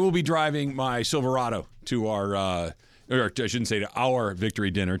 I will be driving my Silverado to our or I shouldn't say to our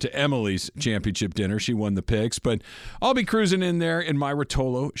victory dinner, to Emily's championship dinner. She won the picks, but I'll be cruising in there in my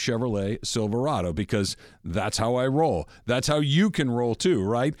Rotolo Chevrolet Silverado because that's how I roll. That's how you can roll too,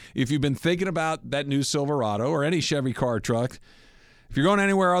 right? If you've been thinking about that new Silverado or any Chevy car truck, if you're going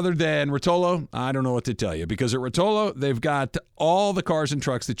anywhere other than Rotolo, I don't know what to tell you because at Rotolo, they've got all the cars and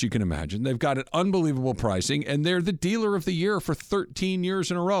trucks that you can imagine. They've got an unbelievable pricing, and they're the dealer of the year for 13 years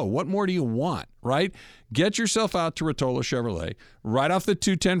in a row. What more do you want, right? Get yourself out to Rotolo Chevrolet, right off the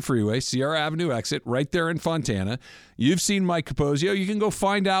 210 freeway, Sierra Avenue exit, right there in Fontana. You've seen Mike Capozio. You can go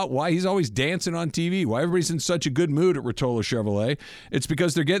find out why he's always dancing on TV, why everybody's in such a good mood at Rotolo Chevrolet. It's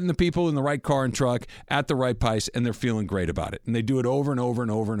because they're getting the people in the right car and truck at the right price, and they're feeling great about it. And they do it over and over and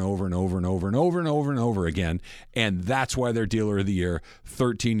over and over and over and over and over and over and over again. And that's why they're dealer of the year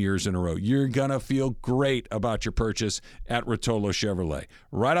 13 years in a row. You're going to feel great about your purchase at Rotolo Chevrolet,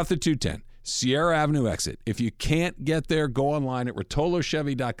 right off the 210. Sierra Avenue exit. If you can't get there, go online at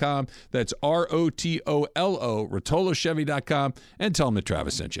rotolochevy.com. That's ROTOLO, rotolochevy.com, and tell them that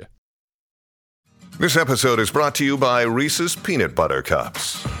Travis sent you. This episode is brought to you by Reese's Peanut Butter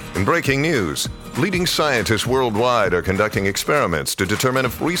Cups. In breaking news, leading scientists worldwide are conducting experiments to determine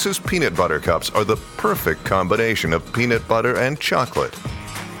if Reese's Peanut Butter Cups are the perfect combination of peanut butter and chocolate.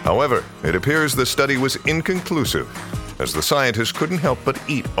 However, it appears the study was inconclusive, as the scientists couldn't help but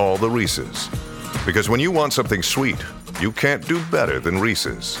eat all the Reese's. Because when you want something sweet, you can't do better than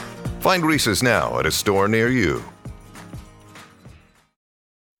Reese's. Find Reese's now at a store near you.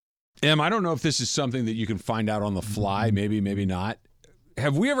 Em, I don't know if this is something that you can find out on the fly, maybe not.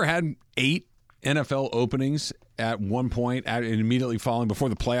 Have we ever had 8 NFL openings at one point and immediately following before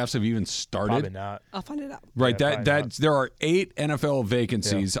the playoffs have even started? Probably not. I'll find it out. Right, Yeah, there are 8 NFL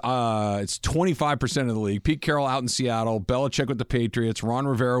vacancies. It's 25% of the league. Pete Carroll out in Seattle, Belichick with the Patriots, Ron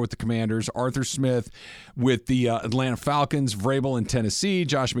Rivera with the Commanders, Arthur Smith with the Atlanta Falcons, Vrabel in Tennessee,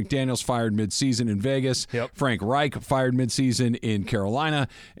 Josh McDaniels fired midseason in Vegas, Frank Reich fired midseason in Carolina,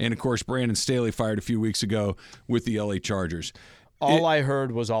 and of course Brandon Staley fired a few weeks ago with the LA Chargers. All I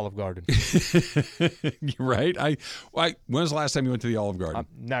heard was Olive Garden. Right? When was the last time you went to the Olive Garden? I'm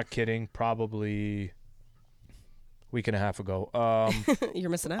not kidding. Probably a week and a half ago.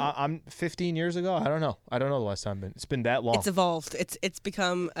 You're missing out. I'm 15 years ago. I don't know the last time. It's been that long. It's evolved. It's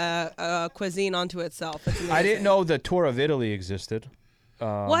become a cuisine unto itself. It's amazing. I didn't know the tour of Italy existed.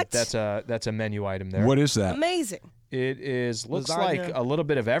 What? That's a menu item there. What is that? Amazing. It looks Lasagna. like a little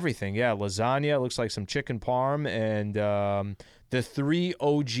bit of everything. Yeah, lasagna. It looks like some chicken parm and the 3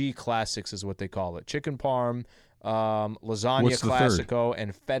 OG classics is what they call it. Chicken parm, lasagna What's the third? classico,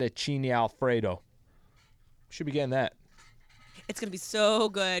 and fettuccine alfredo. Should be getting that. It's going to be so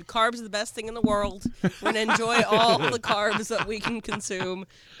good. Carbs are the best thing in the world. We're going to enjoy all the carbs that we can consume.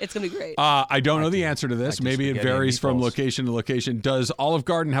 It's going to be great. I don't know the answer to this. like Maybe it spaghetti and varies from meatballs. location to location. Does Olive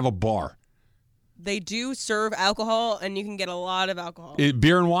Garden have a bar? They do serve alcohol, and you can get a lot of alcohol.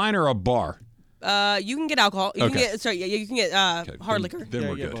 Beer and wine or a bar? You can get alcohol. You Okay. can get you can get hard liquor. Then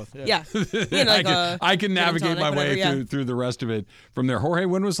we're yeah, good. both. Yeah. You know, like, I can gin and navigate tonic, my way whatever, through the rest of it from there. Jorge,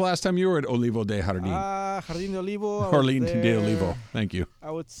 when was the last time you were at Olivo de Jardín? Jardín de Olivo. Jardín de Olivo. Thank you.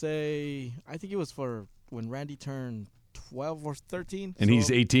 I would say, I think it was for when Randy turned 12 or 13. And so he's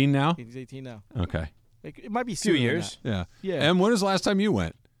 18 now? He's 18 now. Okay. It might be A few sooner than years. Yeah. Yeah. And when was the last time you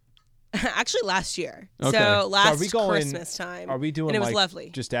went? Actually, last year. Okay. So last are we going, Christmas time. Are we doing and it was like lovely.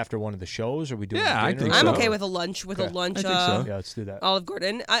 just after one of the shows? Are we doing Yeah, I dinner? think I'm so. okay with a lunch. Okay. I think so. Yeah, let's do that. Olive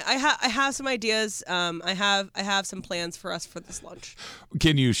Garden. I have some ideas. I have some plans for us for this lunch.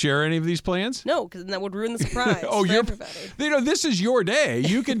 Can you share any of these plans? No, because that would ruin the surprise. Oh, for you're. everybody. You know, this is your day.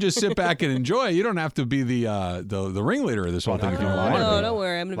 You can just sit back and enjoy. You don't have to be the ringleader of this whole thing if you don't want No, to. don't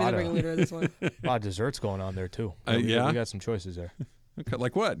worry. I'm gonna be the ringleader of this one. A lot of desserts going on there too. Yeah? we got some choices there. Okay,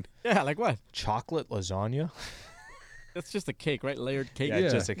 like what? Yeah, like what? Chocolate lasagna. That's just a cake, right? Layered cake. Yeah,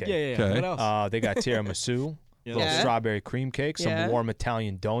 it's just a cake. Yeah. Okay. What else? They got tiramisu, Yeah. little Yeah. strawberry cream cake, some Yeah. warm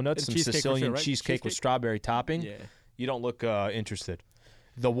Italian donuts, And some cheesecake for Sicilian sure, right? cheesecake with Cheesecake? strawberry topping. Yeah. You don't look interested.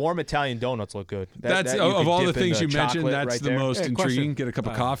 The warm Italian donuts look good. That's you of could all the dip in things you mentioned. chocolate That's right the there. most Hey, intriguing. question. Get a cup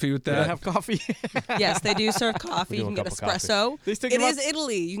of coffee with Did I that. have coffee? Yes, they do serve coffee. We're You can doing get a cup of coffee. espresso. They still It give is out-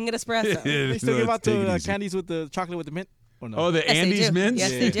 Italy. You can get espresso. They still No, give out take it the easy. candies with the chocolate with the mint. Or no? Oh, the Yes, they Andes do. mints? Yes,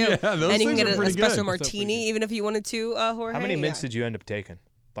 they do. Yeah, those and you can things get are an pretty espresso good. martini, even if you wanted to, Jorge. How many mints Yeah. did you end up taking?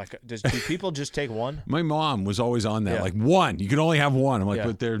 Like, do people just take one? My mom was always on that. Yeah. Like one, you can only have one. I'm like,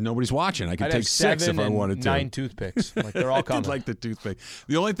 Yeah. but nobody's watching. I could I'd take have 6 if 7 I and wanted to. 9 toothpicks. Like, they're all I coming. did like the toothpick.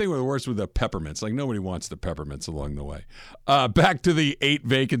 The only thing that worse was the peppermints. Like nobody wants the peppermints along the way. Back to the 8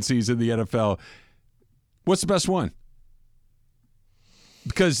 vacancies in the NFL. What's the best one?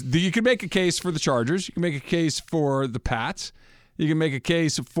 Because you can make a case for the Chargers. You can make a case for the Pats. You can make a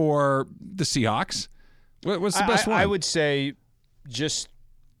case for the Seahawks. What's the best one? I would say just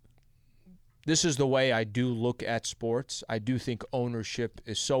this is the way I do look at sports. I do think ownership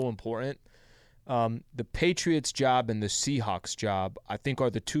is so important. The Patriots' job and the Seahawks' job, I think, are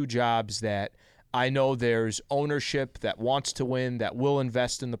the two jobs that I know there's ownership that wants to win, that will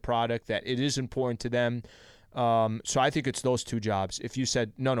invest in the product, that it is important to them. So I think it's those two jobs. If you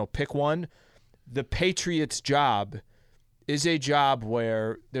said, no, pick one, the Patriots' job is a job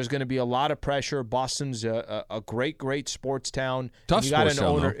where there's going to be a lot of pressure. Boston's a great sports town. Tough You got sports an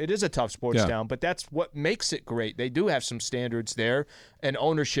town, owner. though. It is a tough sports Yeah. town, but that's what makes it great. They do have some standards there, and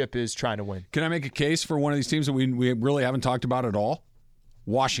ownership is trying to win. Can I make a case for one of these teams that we really haven't talked about at all?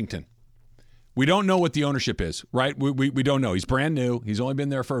 Washington. We don't know what the ownership is, right? We don't know. He's brand new. He's only been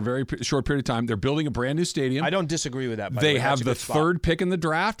there for a very short period of time. They're building a brand new stadium. I don't disagree with that. By They the way. have That's a the good spot. third pick in the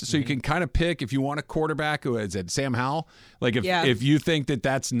draft, so you can kind of pick if you want a quarterback. Is it Sam Howell? Like Yeah. if you think that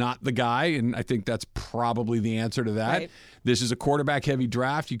that's not the guy, and I think that's probably the answer to that. Right. This is a quarterback-heavy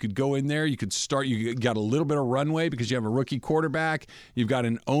draft. You could go in there. You could start. You got a little bit of runway because you have a rookie quarterback. You've got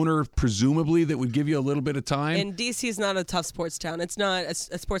an owner, presumably, that would give you a little bit of time. And DC is not a tough sports town. It's not a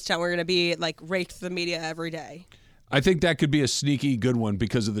sports town we're going to be like raked through the media every day. I think that could be a sneaky good one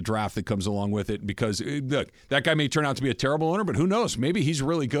because of the draft that comes along with it. Because, look, that guy may turn out to be a terrible owner, but who knows? Maybe he's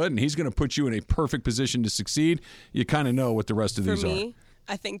really good, and he's going to put you in a perfect position to succeed. You kind of know what the rest of For these me,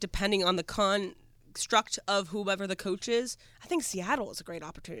 I think depending on the construct of whoever the coach is, I think Seattle is a great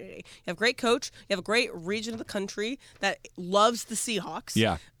opportunity. You have a great coach. You have a great region of the country that loves the Seahawks.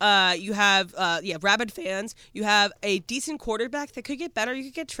 Yeah. You have rabid fans. You have a decent quarterback that could get better. You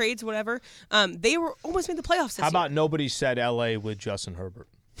could get trades, whatever. They were almost made the playoffs this How year. about nobody said L.A. with Justin Herbert?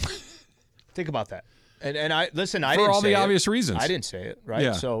 Think about that. And I listen. I For didn't all say the it. obvious reasons. I didn't say it, right?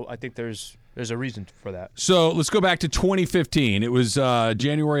 Yeah. So I think there's a reason for that. So let's go back to 2015. It was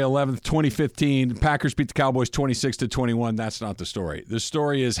January 11th, 2015. Packers beat the Cowboys 26-21. That's not the story. The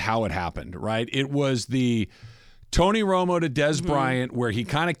story is how it happened, right? It was the Tony Romo to Des Bryant where he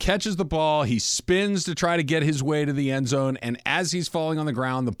kind of catches the ball. He spins to try to get his way to the end zone. And as he's falling on the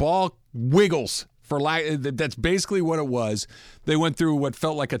ground, the ball wiggles. That's basically what it was. They went through what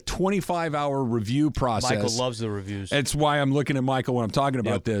felt like a 25-hour review process. Michael loves the reviews. That's why I'm looking at Michael when I'm talking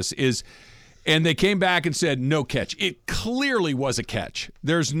about this. And they came back and said, no catch. It clearly was a catch.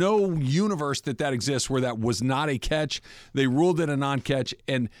 There's no universe that exists where that was not a catch. They ruled it a non-catch.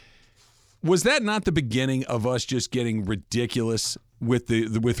 And was that not the beginning of us just getting ridiculous with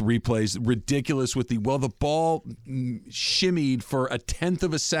with replays? Ridiculous with the ball shimmied for a tenth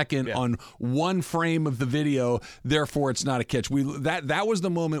of a second on one frame of the video, therefore it's not a catch. That was the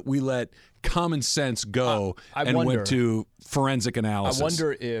moment we let common sense go went to forensic analysis. I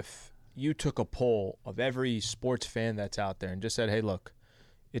wonder if you took a poll of every sports fan that's out there and just said, hey, look,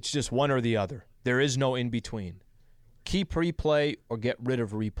 it's just one or the other. There is no in between. Keep replay or get rid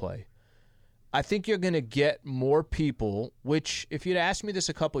of replay. I think you're going to get more people, which if you'd asked me this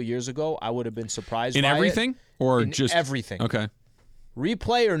a couple of years ago, I would have been surprised in by everything? It. Or in just everything. Okay.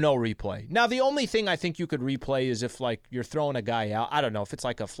 Replay or no replay. Now, the only thing I think you could replay is if, like, you're throwing a guy out. I don't know if it's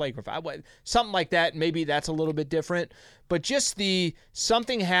like a flagrant, something like that. Maybe that's a little bit different. But just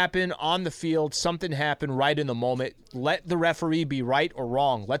something happened on the field, something happened right in the moment. Let the referee be right or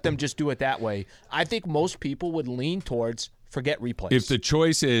wrong. Let them just do it that way. I think most people would lean towards forget replays. If the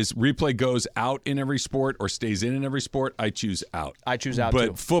choice is replay goes out in every sport or stays in every sport, I choose out. I choose out, but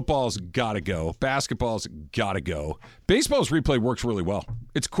too. Football's got to go. Basketball's got to go. Baseball's replay works really well.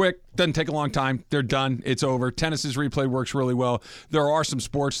 It's quick. Doesn't take a long time. They're done. It's over. Tennis's replay works really well. There are some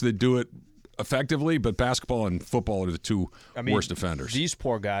sports that do it effectively, but basketball and football are the two worst offenders. These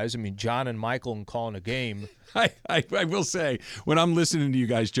poor guys, John and Michael, in calling a game. I will say, when I'm listening to you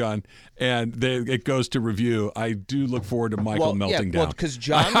guys, John, and it goes to review, I do look forward to Michael melting down. Well, because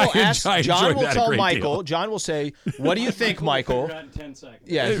John will John will tell Michael, John will say, what do you think, Michael? 10 seconds.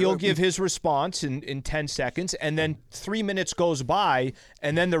 Yeah, he'll give his response in 10 seconds, and then 3 minutes goes by,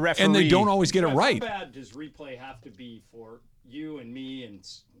 and then the referee. And they don't always get it right. How bad does replay have to be for you and me and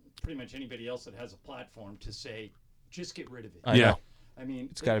pretty much anybody else that has a platform to say, just get rid of it? I know.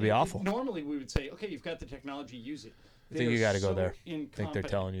 It's got to be awful. Normally, we would say, okay, you've got the technology, use it. I think you got to go there. I think they're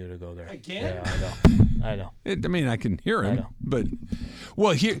telling you to go there. Again? Yeah, I know. I can hear him. I know. But,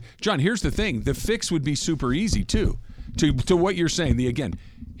 John, here's the thing. The fix would be super easy, too. To what you're saying,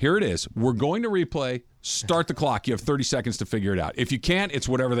 here it is. We're going to replay. Start the clock. You have 30 seconds to figure it out. If you can't, it's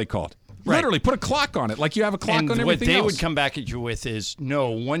whatever they called. Right. Literally, put a clock on it, like you have a clock on everything else. What they would come back at you with is, no,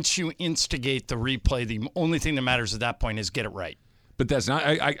 once you instigate the replay, the only thing that matters at that point is get it right. But that's not.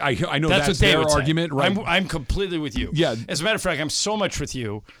 I know that's their argument, say. right? I'm completely with you. Yeah. As a matter of fact, I'm so much with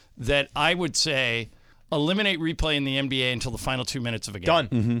you that I would say eliminate replay in the NBA until the final 2 minutes of a game. Done.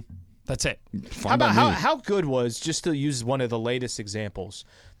 Mm-hmm. That's it. How good was, just to use one of the latest examples,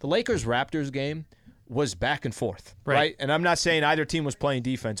 the Lakers-Raptors game was back and forth, right? And I'm not saying either team was playing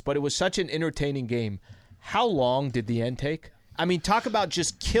defense, but it was such an entertaining game. How long did the end take? Talk about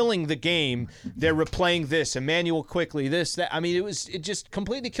just killing the game. They're replaying this, Emmanuel quickly, this, that. It just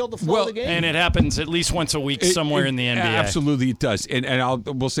completely killed the flow of the game. And it happens at least once a week somewhere in the NBA. Absolutely, it does. And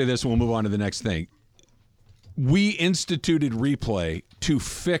we'll say this, and we'll move on to the next thing. We instituted replay to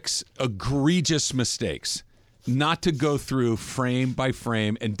fix egregious mistakes, not to go through frame by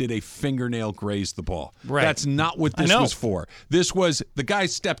frame and did a fingernail graze the ball. Right. That's not what this was for. This was the guy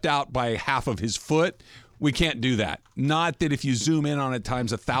stepped out by half of his foot. We can't do that. Not that if you zoom in on it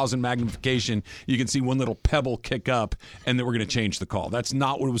times 1,000 magnification, you can see one little pebble kick up, and then we're going to change the call. That's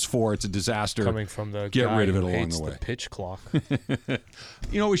not what it was for. It's a disaster. Coming from the Get guy rid of it who along hates the way. The pitch clock.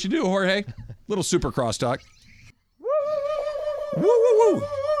 You know what we should do, Jorge? Little super crosstalk. Woo, woo, woo.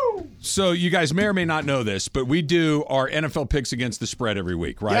 So you guys may or may not know this, but we do our NFL picks against the spread every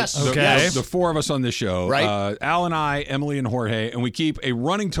week, right? Yes. Okay. The four of us on this show, right? Al and I, Emily and Jorge, and we keep a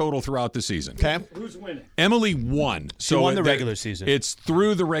running total throughout the season. Okay. Who's winning? Emily won. She won the regular season. It's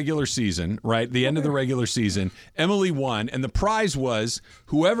through the regular season, right? The end of the regular season. Emily won, and the prize was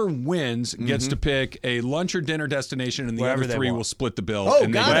whoever wins gets to pick a lunch or dinner destination, and the Wherever other they three want. will split the bill. Oh,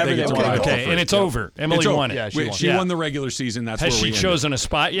 and got they it. get to Okay, ride Okay, for and it. it's over. Emily It's over. won it. Yeah, She won the regular season. That's Has where we she chosen a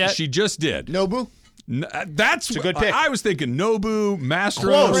spot yet? She just did. Nobu? That's a good pick. I was thinking Nobu,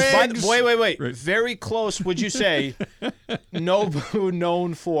 Mastros. Close. Wait. Right. Very close, would you say? Nobu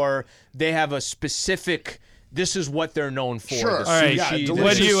known for, they have a specific, this is what they're known for. Sure. The All right. sushi,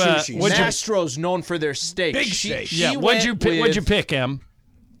 What'd this- you, Mastro's known for their steak. Big steak. Yeah. What'd you pick, Em?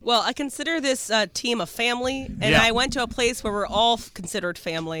 Well, I consider this team a family, and Yeah. I went to a place where we're all considered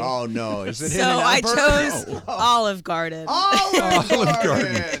family. Oh, no. Is it so I chose Olive Garden. Olive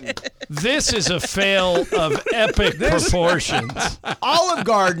Garden. This is a fail of epic proportions. Olive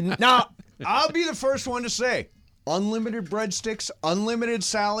Garden. Now, I'll be the first one to say, unlimited breadsticks, unlimited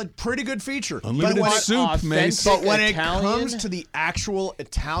salad, pretty good feature. Unlimited soup, Mace. But when it Italian? comes to the actual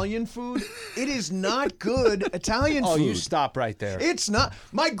Italian food, it is not good Italian food. Oh, you stop right there. It's not.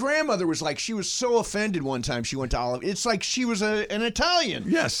 My grandmother was like, she was so offended one time she went to Olive. It's like she was an Italian.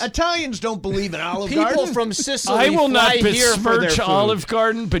 Yes. Italians don't believe in Olive People Garden. from Sicily I will not fly here for their besmirch food. Olive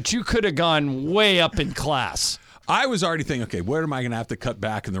Garden, but you could have gone way up in class. I was already thinking, okay, where am I going to have to cut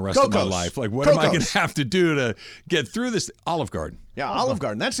back in the rest of my Coco's. life? Like, what am I going Coco's. to have to do to get through this? Olive Garden. Yeah, Olive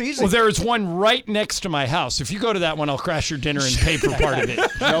Garden. That's easy. Well, there is one right next to my house. If you go to that one, I'll crash your dinner and pay for part of it.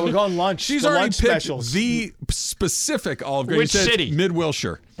 No, we're going lunch. She's the already lunch picked specials. the specific Olive Garden. Which You said city?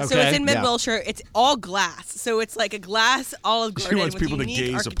 Mid-Wilshire. So it's in Mid-Wilshire. It's all glass. So it's like a glass Olive Garden. She wants with people to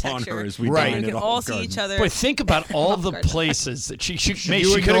unique gaze upon architecture. her as we Right. dine And at we can all Olive see Garden. each other. But think about all the Garden. places that she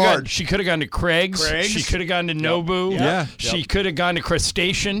You could have ignored. She could have gone to Craig's. She could have gone to Nobu. Yeah. She could have gone to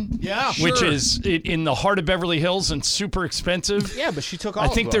Crustacean. Yeah, which sure. is in the heart of Beverly Hills and super expensive. Yeah, but she took I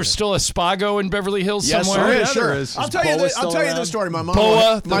Olive think there's Garden. still a Spago in Beverly Hills Yes, somewhere. there Yeah, is, sure. there is. I'll tell you Boa this. still I'll tell you around? the story. My mom.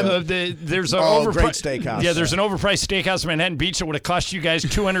 Boa, my- there's an Oh, overpriced great steakhouse. Yeah, there's an overpriced steakhouse in Manhattan Beach that would have cost you guys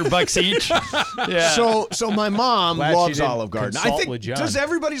 $200 each. Yeah. So my mom Glad she loves didn't Olive Garden. I consult think with John. does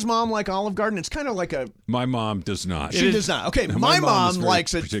everybody's mom like Olive Garden? It's kind of like a. My mom does not. She does not. Okay, No, my mom is mom very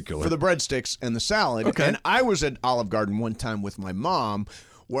likes it particular. for the breadsticks and the salad. Okay. And I was at Olive Garden one time with my mom,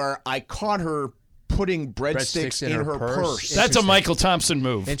 where I caught her putting breadsticks in her purse. That's a Michael Thompson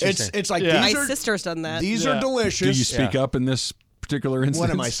move. It's like Yeah. these My are sister's done that. these Yeah. are delicious. Do you speak up in this particular instance? What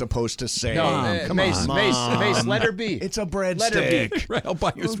am I supposed to say? No, come Mace, on. Mace, let her be. It's a Let her be. breadstick. Right, I'll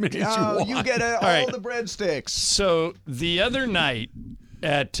buy you as many as you Oh, want. you get all right. the breadsticks. So the other night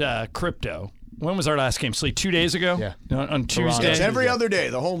at Crypto, when was our last game? Sleep 2 days ago? Yeah. On Tuesday. It's every other day,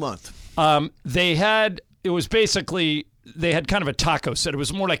 the whole month. They had kind of a taco set. It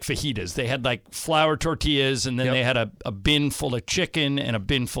was more like fajitas. They had like flour tortillas, and then they had a bin full of chicken and a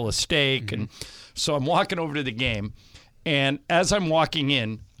bin full of steak. And so I'm walking over to the game, and as I'm walking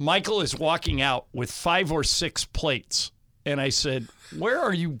in, Michael is walking out with 5 or 6 plates. And I said, "Where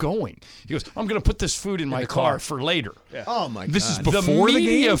are you going?" He goes, "I'm going to put this food in my car for later." Oh my God! This is The before the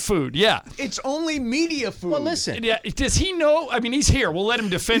media game? food, yeah. It's only media food. Well, listen. Yeah, does he know? I mean, he's here. We'll let him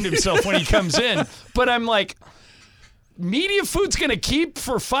defend himself when he comes in. But I'm like, media food's going to keep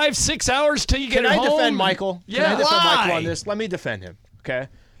for 5-6 hours till you get Can I home? defend Michael? Yeah. Can I defend Michael Why? on this? Let me defend him. Okay.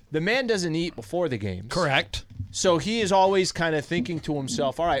 The man doesn't eat before the games. Correct. So he is always kind of thinking to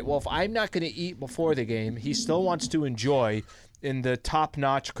himself, all right, well, if I'm not going to eat before the game, he still wants to enjoy in the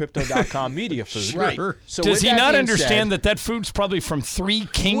top-notch Crypto.com media food. Sure. Right. So Does with he that not being understand said, that food's probably from 3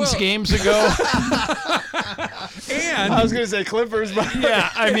 Kings games ago? And I was going to say Clippers, but Yeah,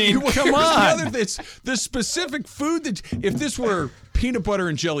 I mean, Here's come the on. other- it's the specific food that if this were peanut butter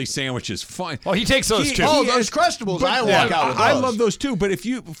and jelly sandwiches, fine. Oh, he takes those too. Oh, those Crustables, I walk out with I those. love those too. But if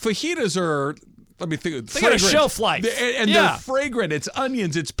you fajitas are. Let me think. They got a shelf life. And Yeah. they're fragrant. It's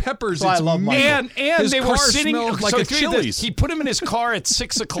onions. It's peppers. That's why It's I love meat. Michael. And His they were car sitting smells like so a three of this, Chili's. he put him in his car at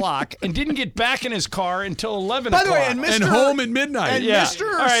 6 o'clock and didn't get back in his car until 11 By o'clock. the way, and Mr. And home at midnight. And Yeah.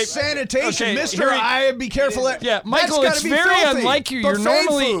 Mr. All right. Sanitation, Okay, Mr. here he- I be careful. Yeah, Michael, That's it's gotta be very filthy. unlike you. Buffet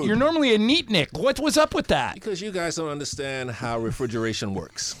food. You're normally a neatnik. What was up with that? Because you guys don't understand how refrigeration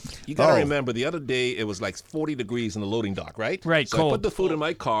works. You got to remember, the other day it was like 40 degrees in the loading dock, right? Right, So cold. I put the food in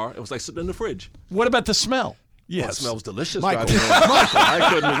my car. It was like sitting in the fridge. What about the smell? Well, it smells delicious. Michael. driving home. I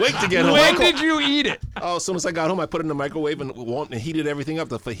couldn't wait to get home. When did you eat it? Oh, as soon as I got home, I put it in the microwave and heated everything up.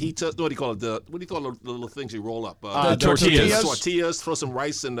 The fajitas, what do you call it? What do you call the little things you roll up? The tortillas. Tortillas, throw some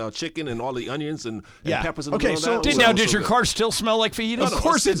rice and chicken and all the onions and peppers in the Okay, middle so- of that. Now, It was did so your good. car still smell like fajitas? Of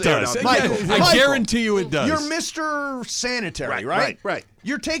course it It's aired does. out. Michael, I Michael, guarantee you it does. You're Mr. Sanitary, right? Right.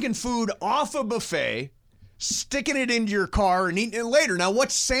 You're taking food off a buffet, sticking it into your car, and eating it later. Now,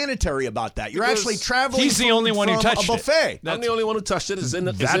 what's sanitary about that? You're Because actually traveling. he's the food only one who from touched a it. buffet. I'm the only one who touched it. It's in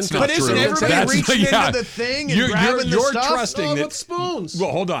the. That's in not But isn't true. everybody That's- reaching yeah. into the thing and grabbing the you're stuff? trusting No, that with spoons. Well,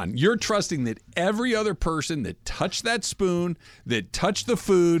 hold on. You're trusting that every other person that touched that spoon, that touched the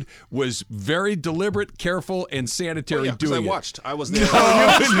food, was very deliberate, careful, and sanitary Oh, because I doing it. watched. I was there.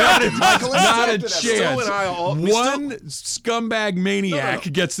 Not a, Michael, let's not a get to that. Stu chance. and I all- One scumbag maniac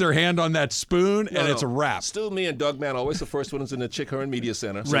No. gets their hand on that spoon, and it's a wrap. Stu, me, and Doug, man, always the first ones in the Chick Hearn Media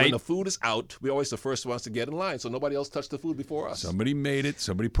Center. So Right. when the food is out, we're always the first ones to get in line. So nobody else touched the food before us. Somebody made it.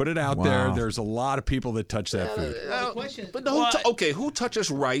 Somebody put it out there. There's a lot of people that touch that food. But who touches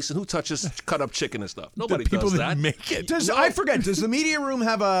rice and who touches cut up chicken and stuff? Nobody the people does that that. make it. I forget. Does the media room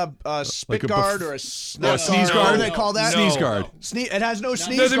have a spit Like a guard buff- or a sneeze What guard? do they call that? Sneeze guard. It has no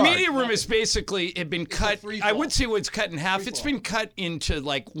sneeze No, the guard. media room is basically had been cut. I would say it's cut in half. It's been cut into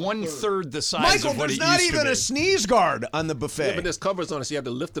like 1/3 the size Michael, of what there's it not used than a sneeze guard on the buffet. Yeah, but there's covers on it, so you have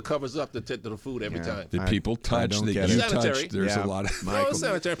to lift the covers up to the food every time. That people touch, that you touch. There's a lot of. No, it's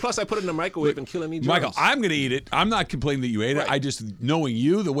sanitary. Plus, I put it in the microwave and kill any germs. Michael, I'm going to eat it. I'm not complaining that you ate it. I just, knowing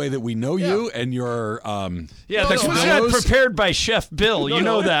you, the way that we know you, and your this was not prepared by Chef Bill. You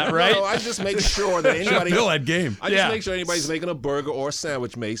know that, right? No, I just make sure that anybody. Chef Bill had game. I just make sure anybody's making a burger or a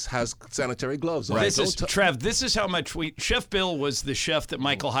sandwich, Mace, has sanitary gloves on. This is Trev. This is how much Chef Bill was the chef that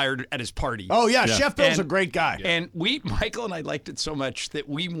Michael hired at his party. Oh yeah, Chef Bill's a great guy. And Michael and I liked it so much that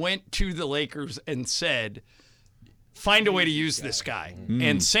we went to the Lakers and said, find a way to use this guy.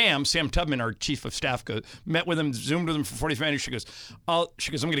 And Sam Tubman, our chief of staff, met with him, zoomed with him for 45 minutes. She goes, I'm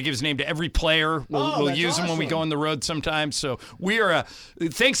going to give his name to every player. We'll use him when we go on the road sometimes. So we are,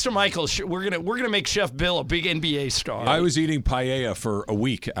 thanks to Michael, we're gonna make Chef Bill a big NBA star. I was eating paella for a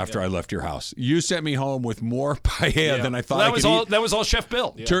week after I left your house. You sent me home with more paella than I thought I could eat. That was all Chef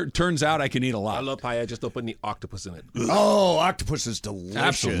Bill. Turns out I can eat a lot. I love paella, just don't put any octopus in it. Oh, octopus is delicious.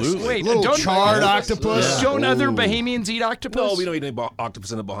 Absolutely. Wait, little charred octopus. Yeah. Don't other Bahamians eat octopus? No, we don't eat any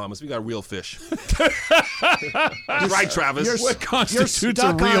octopus in the Bahamas. We got real fish. Right, Travis? What constitutes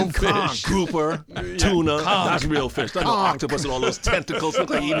a real fish? Grouper, tuna, that's real fish. Not no octopus and all those tentacles.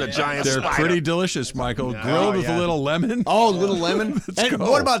 Look like eating a giant They're spider. pretty delicious, Michael. Grilled with a little lemon. Oh, a little lemon. And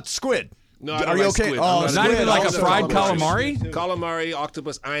go. what about squid? No, Are you okay? Squid. Oh, not even like a fried calamari? Calamari,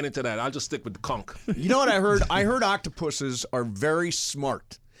 octopus, I ain't into that. I'll just stick with the conch. You know what I heard? I heard octopuses are very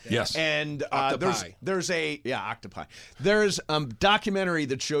smart. Yes. And Octopi. there's octopi. There's a documentary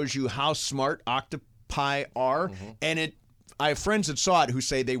that shows you how smart octopi are, and I have friends that saw it who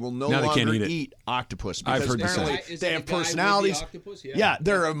say they will no longer eat octopus because I've heard apparently this. they have personalities. Yeah,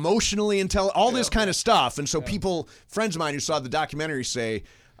 they're emotionally intelligent, all this kind of stuff. And so friends of mine who saw the documentary say,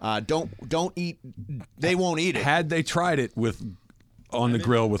 don't eat, they won't eat it. Had they tried it on the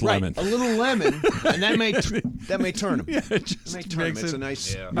grill with lemon. A little lemon, and that may turn them. Yeah, it just may turn them. It's a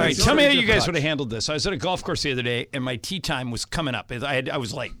nice. All right, tell me how you guys would have handled this. I was at a golf course the other day, and my tee time was coming up. I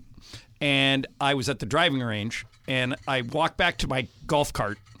was late, and I was at the driving range, and I walked back to my golf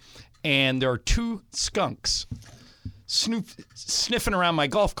cart, and there are two skunks sniffing around my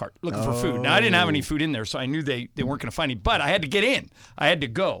golf cart looking for food. Now, I didn't have any food in there, so I knew they weren't going to find me, but I had to get in. I had to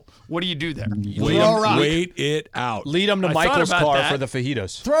go. What do you do there? Wait it out. Lead them to Michael's car for the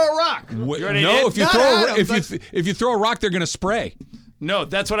fajitas. Throw a rock. No, if you throw a rock, they're going to spray. No,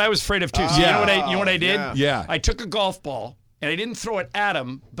 that's what I was afraid of too. So you know what I did? Yeah. I took a golf ball and I didn't throw it at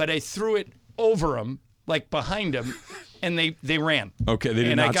him, but I threw it over him, like behind him, and they ran. Okay, they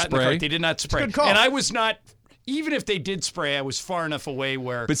did and not I got spray. In the cart. They did not spray. Good call. And I was not. Even if they did spray, I was far enough away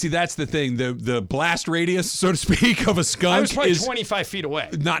where. But see, that's the thing. The blast radius, so to speak, of a skunk I was probably is 25 feet away.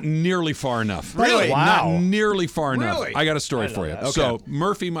 not nearly far enough. Really? Not nearly far enough. Really? I got a story for you. Okay. So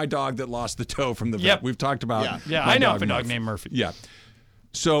Murphy, my dog that lost the toe from the vet. Yep. We've talked about. Yeah, my I know of a Murphy. dog named Murphy. Yeah.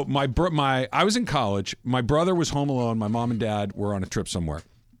 So I was in college. My brother was home alone. My mom and dad were on a trip somewhere.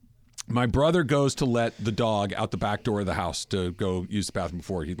 My brother goes to let the dog out the back door of the house to go use the bathroom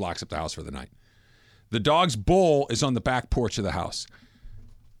before he locks up the house for the night. The dog's bowl is on the back porch of the house.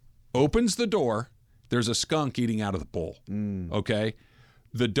 Opens the door. There's a skunk eating out of the bowl. Okay?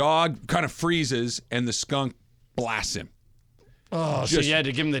 The dog kind of freezes, and the skunk blasts him. Oh, so you had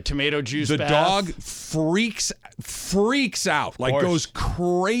to give him the tomato juice The bath? dog freaks out, like goes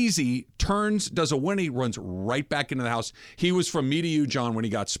crazy, does a 180, runs right back into the house. He was from me to you, John, when he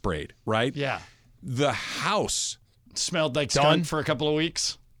got sprayed, right? Yeah. The house smelled like skunk for a couple of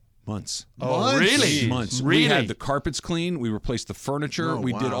weeks? Months. Oh, really? Months. Really? We had the carpets clean. We replaced the furniture.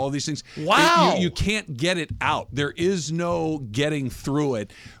 We did all these things. Wow. You can't get it out. There is no getting through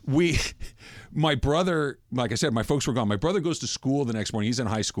it. My brother, like I said, my folks were gone. My brother goes to school the next morning. He's in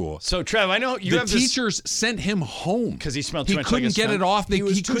high school. So, Trev, I know you have the teachers sent him home because he smelled too much. He couldn't get it off. He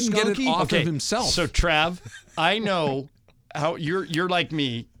couldn't get it off of himself. So, Trav, I know how you're like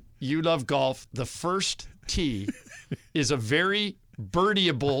me. You love golf. The first tee is a very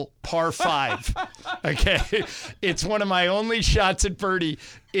birdieable par 5. Okay, it's one of my only shots at birdie.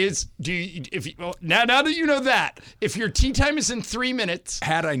 Now that you know that, if your tee time is in 3 minutes,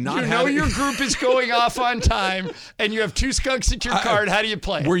 had I not, your group is going off on time, and you have two skunks at your card. How do you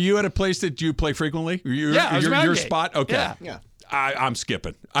play? Were you at a place that you play frequently? I was your spot. Okay. Yeah. I'm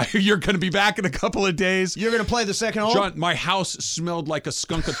skipping. You're going to be back in a couple of days. You're going to play the second hole? John, my house smelled like a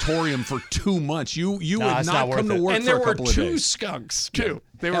skunkatorium for 2 months. You would not come to work and for a there couple were of two days. Skunks, too.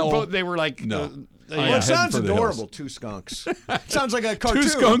 They were both. They were like... No. Well, it sounds adorable, two skunks. Sounds like a cartoon. Two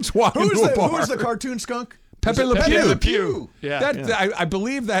skunks walking to a bar. Who's the cartoon skunk? Pepe Le Pew. Yeah. I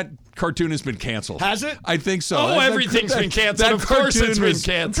believe that cartoon has been canceled. Has it? I think so. Oh, everything's been canceled. Of course it's been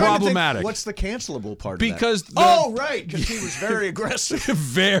canceled. Problematic. What's the cancelable part because of that? Right, because he was very aggressive.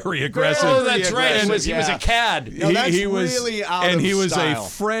 Very aggressive. Oh, that's right. He was a cad. No, that's he was really out and of he was style. a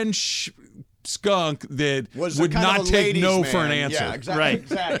French skunk that Was would not take no for an answer. Yeah, exactly. Right.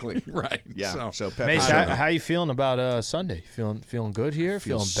 Exactly. Right. Yeah. So Mace, how you feeling about Sunday? Feeling good here?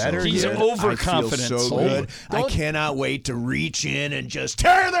 Feeling better? He's here? overconfident. I feel so good. I cannot wait to reach in and just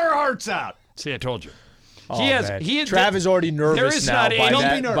tear their hearts out. See, I told you. Oh, Trav is already nervous there is now.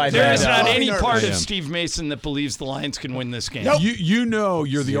 Not there is not any part of Steve Mason that believes the Lions can win this game. Nope. You know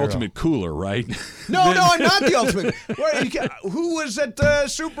you're the ultimate cooler, right? No, I'm not the ultimate. Who was at the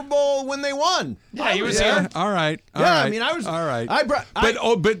Super Bowl when they won? Yeah, he was there. All right. I mean, I was. All right.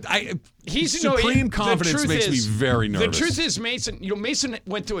 He's supreme confidence makes me very nervous. The truth is, Mason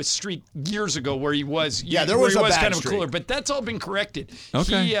went through a streak years ago where he was there was a bad kind of a streak. cooler, but that's all been corrected.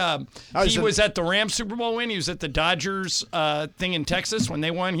 Okay. He was at the Rams Super Bowl win. He was at the Dodgers thing in Texas when they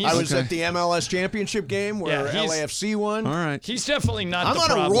won. I was at the MLS championship game where LAFC won. All right. He's definitely not I'm the on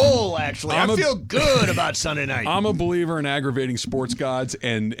problem. a roll, actually. I feel good about Sunday night. I'm a believer in aggravating sports gods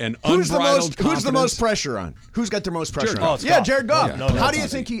and who's unbridled Who's the most pressure on? Who's got the most pressure on? Jared Goff. Yeah. How do you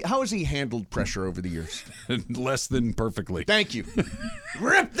think how has he handled pressure over the years? Less than perfectly. Thank you.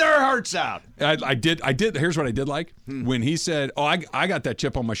 Rip their hearts out. I did. Here's what I did like. When he said, oh, I got that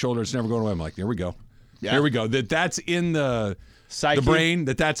chip on my shoulder. It's never going away. I'm like, there we go. Yeah. Here we go. That's in the psyche. The brain,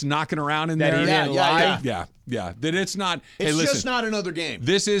 that's knocking around in there. Yeah. That it's not. It's hey, listen, just not another game.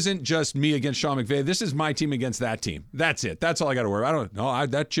 This isn't just me against Sean McVay. This is my team against that team. That's it. That's all I got to worry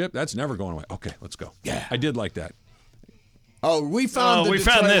about. That chip, that's never going away. Okay, let's go. Yeah. I did like that. Oh, we found this.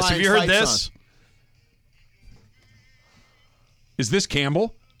 Lions. Have you heard this? Song. Is this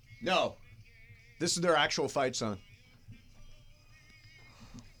Campbell? No. This is their actual fight song.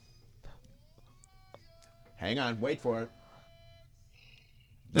 Hang on, wait for it.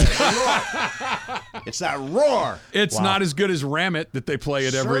 It's that roar. It's not as good as Ram It that they play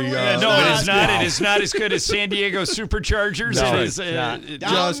at every. No, it is not. It is not as good as San Diego Superchargers. No, it is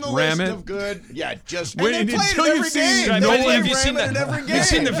just the Ram list It. Of good. Yeah, just. Wait, and they play until it every you've seen game. Nolan. Have you seen that? You've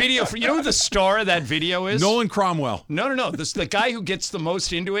seen the video. You know who the star of that video is? Nolan Cromwell. No. The guy who gets the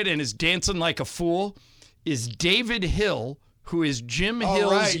most into it and is dancing like a fool is David Hill, who is Jim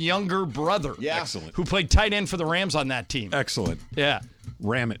Hill's younger brother. Yeah. Excellent. Who played tight end for the Rams on that team. Excellent. Yeah.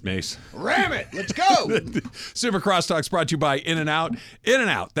 Ram it, Mace. Ram it. Let's go. Super Crosstalks brought to you by In-N-Out.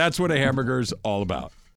 In-N-Out. That's what a hamburger's all about.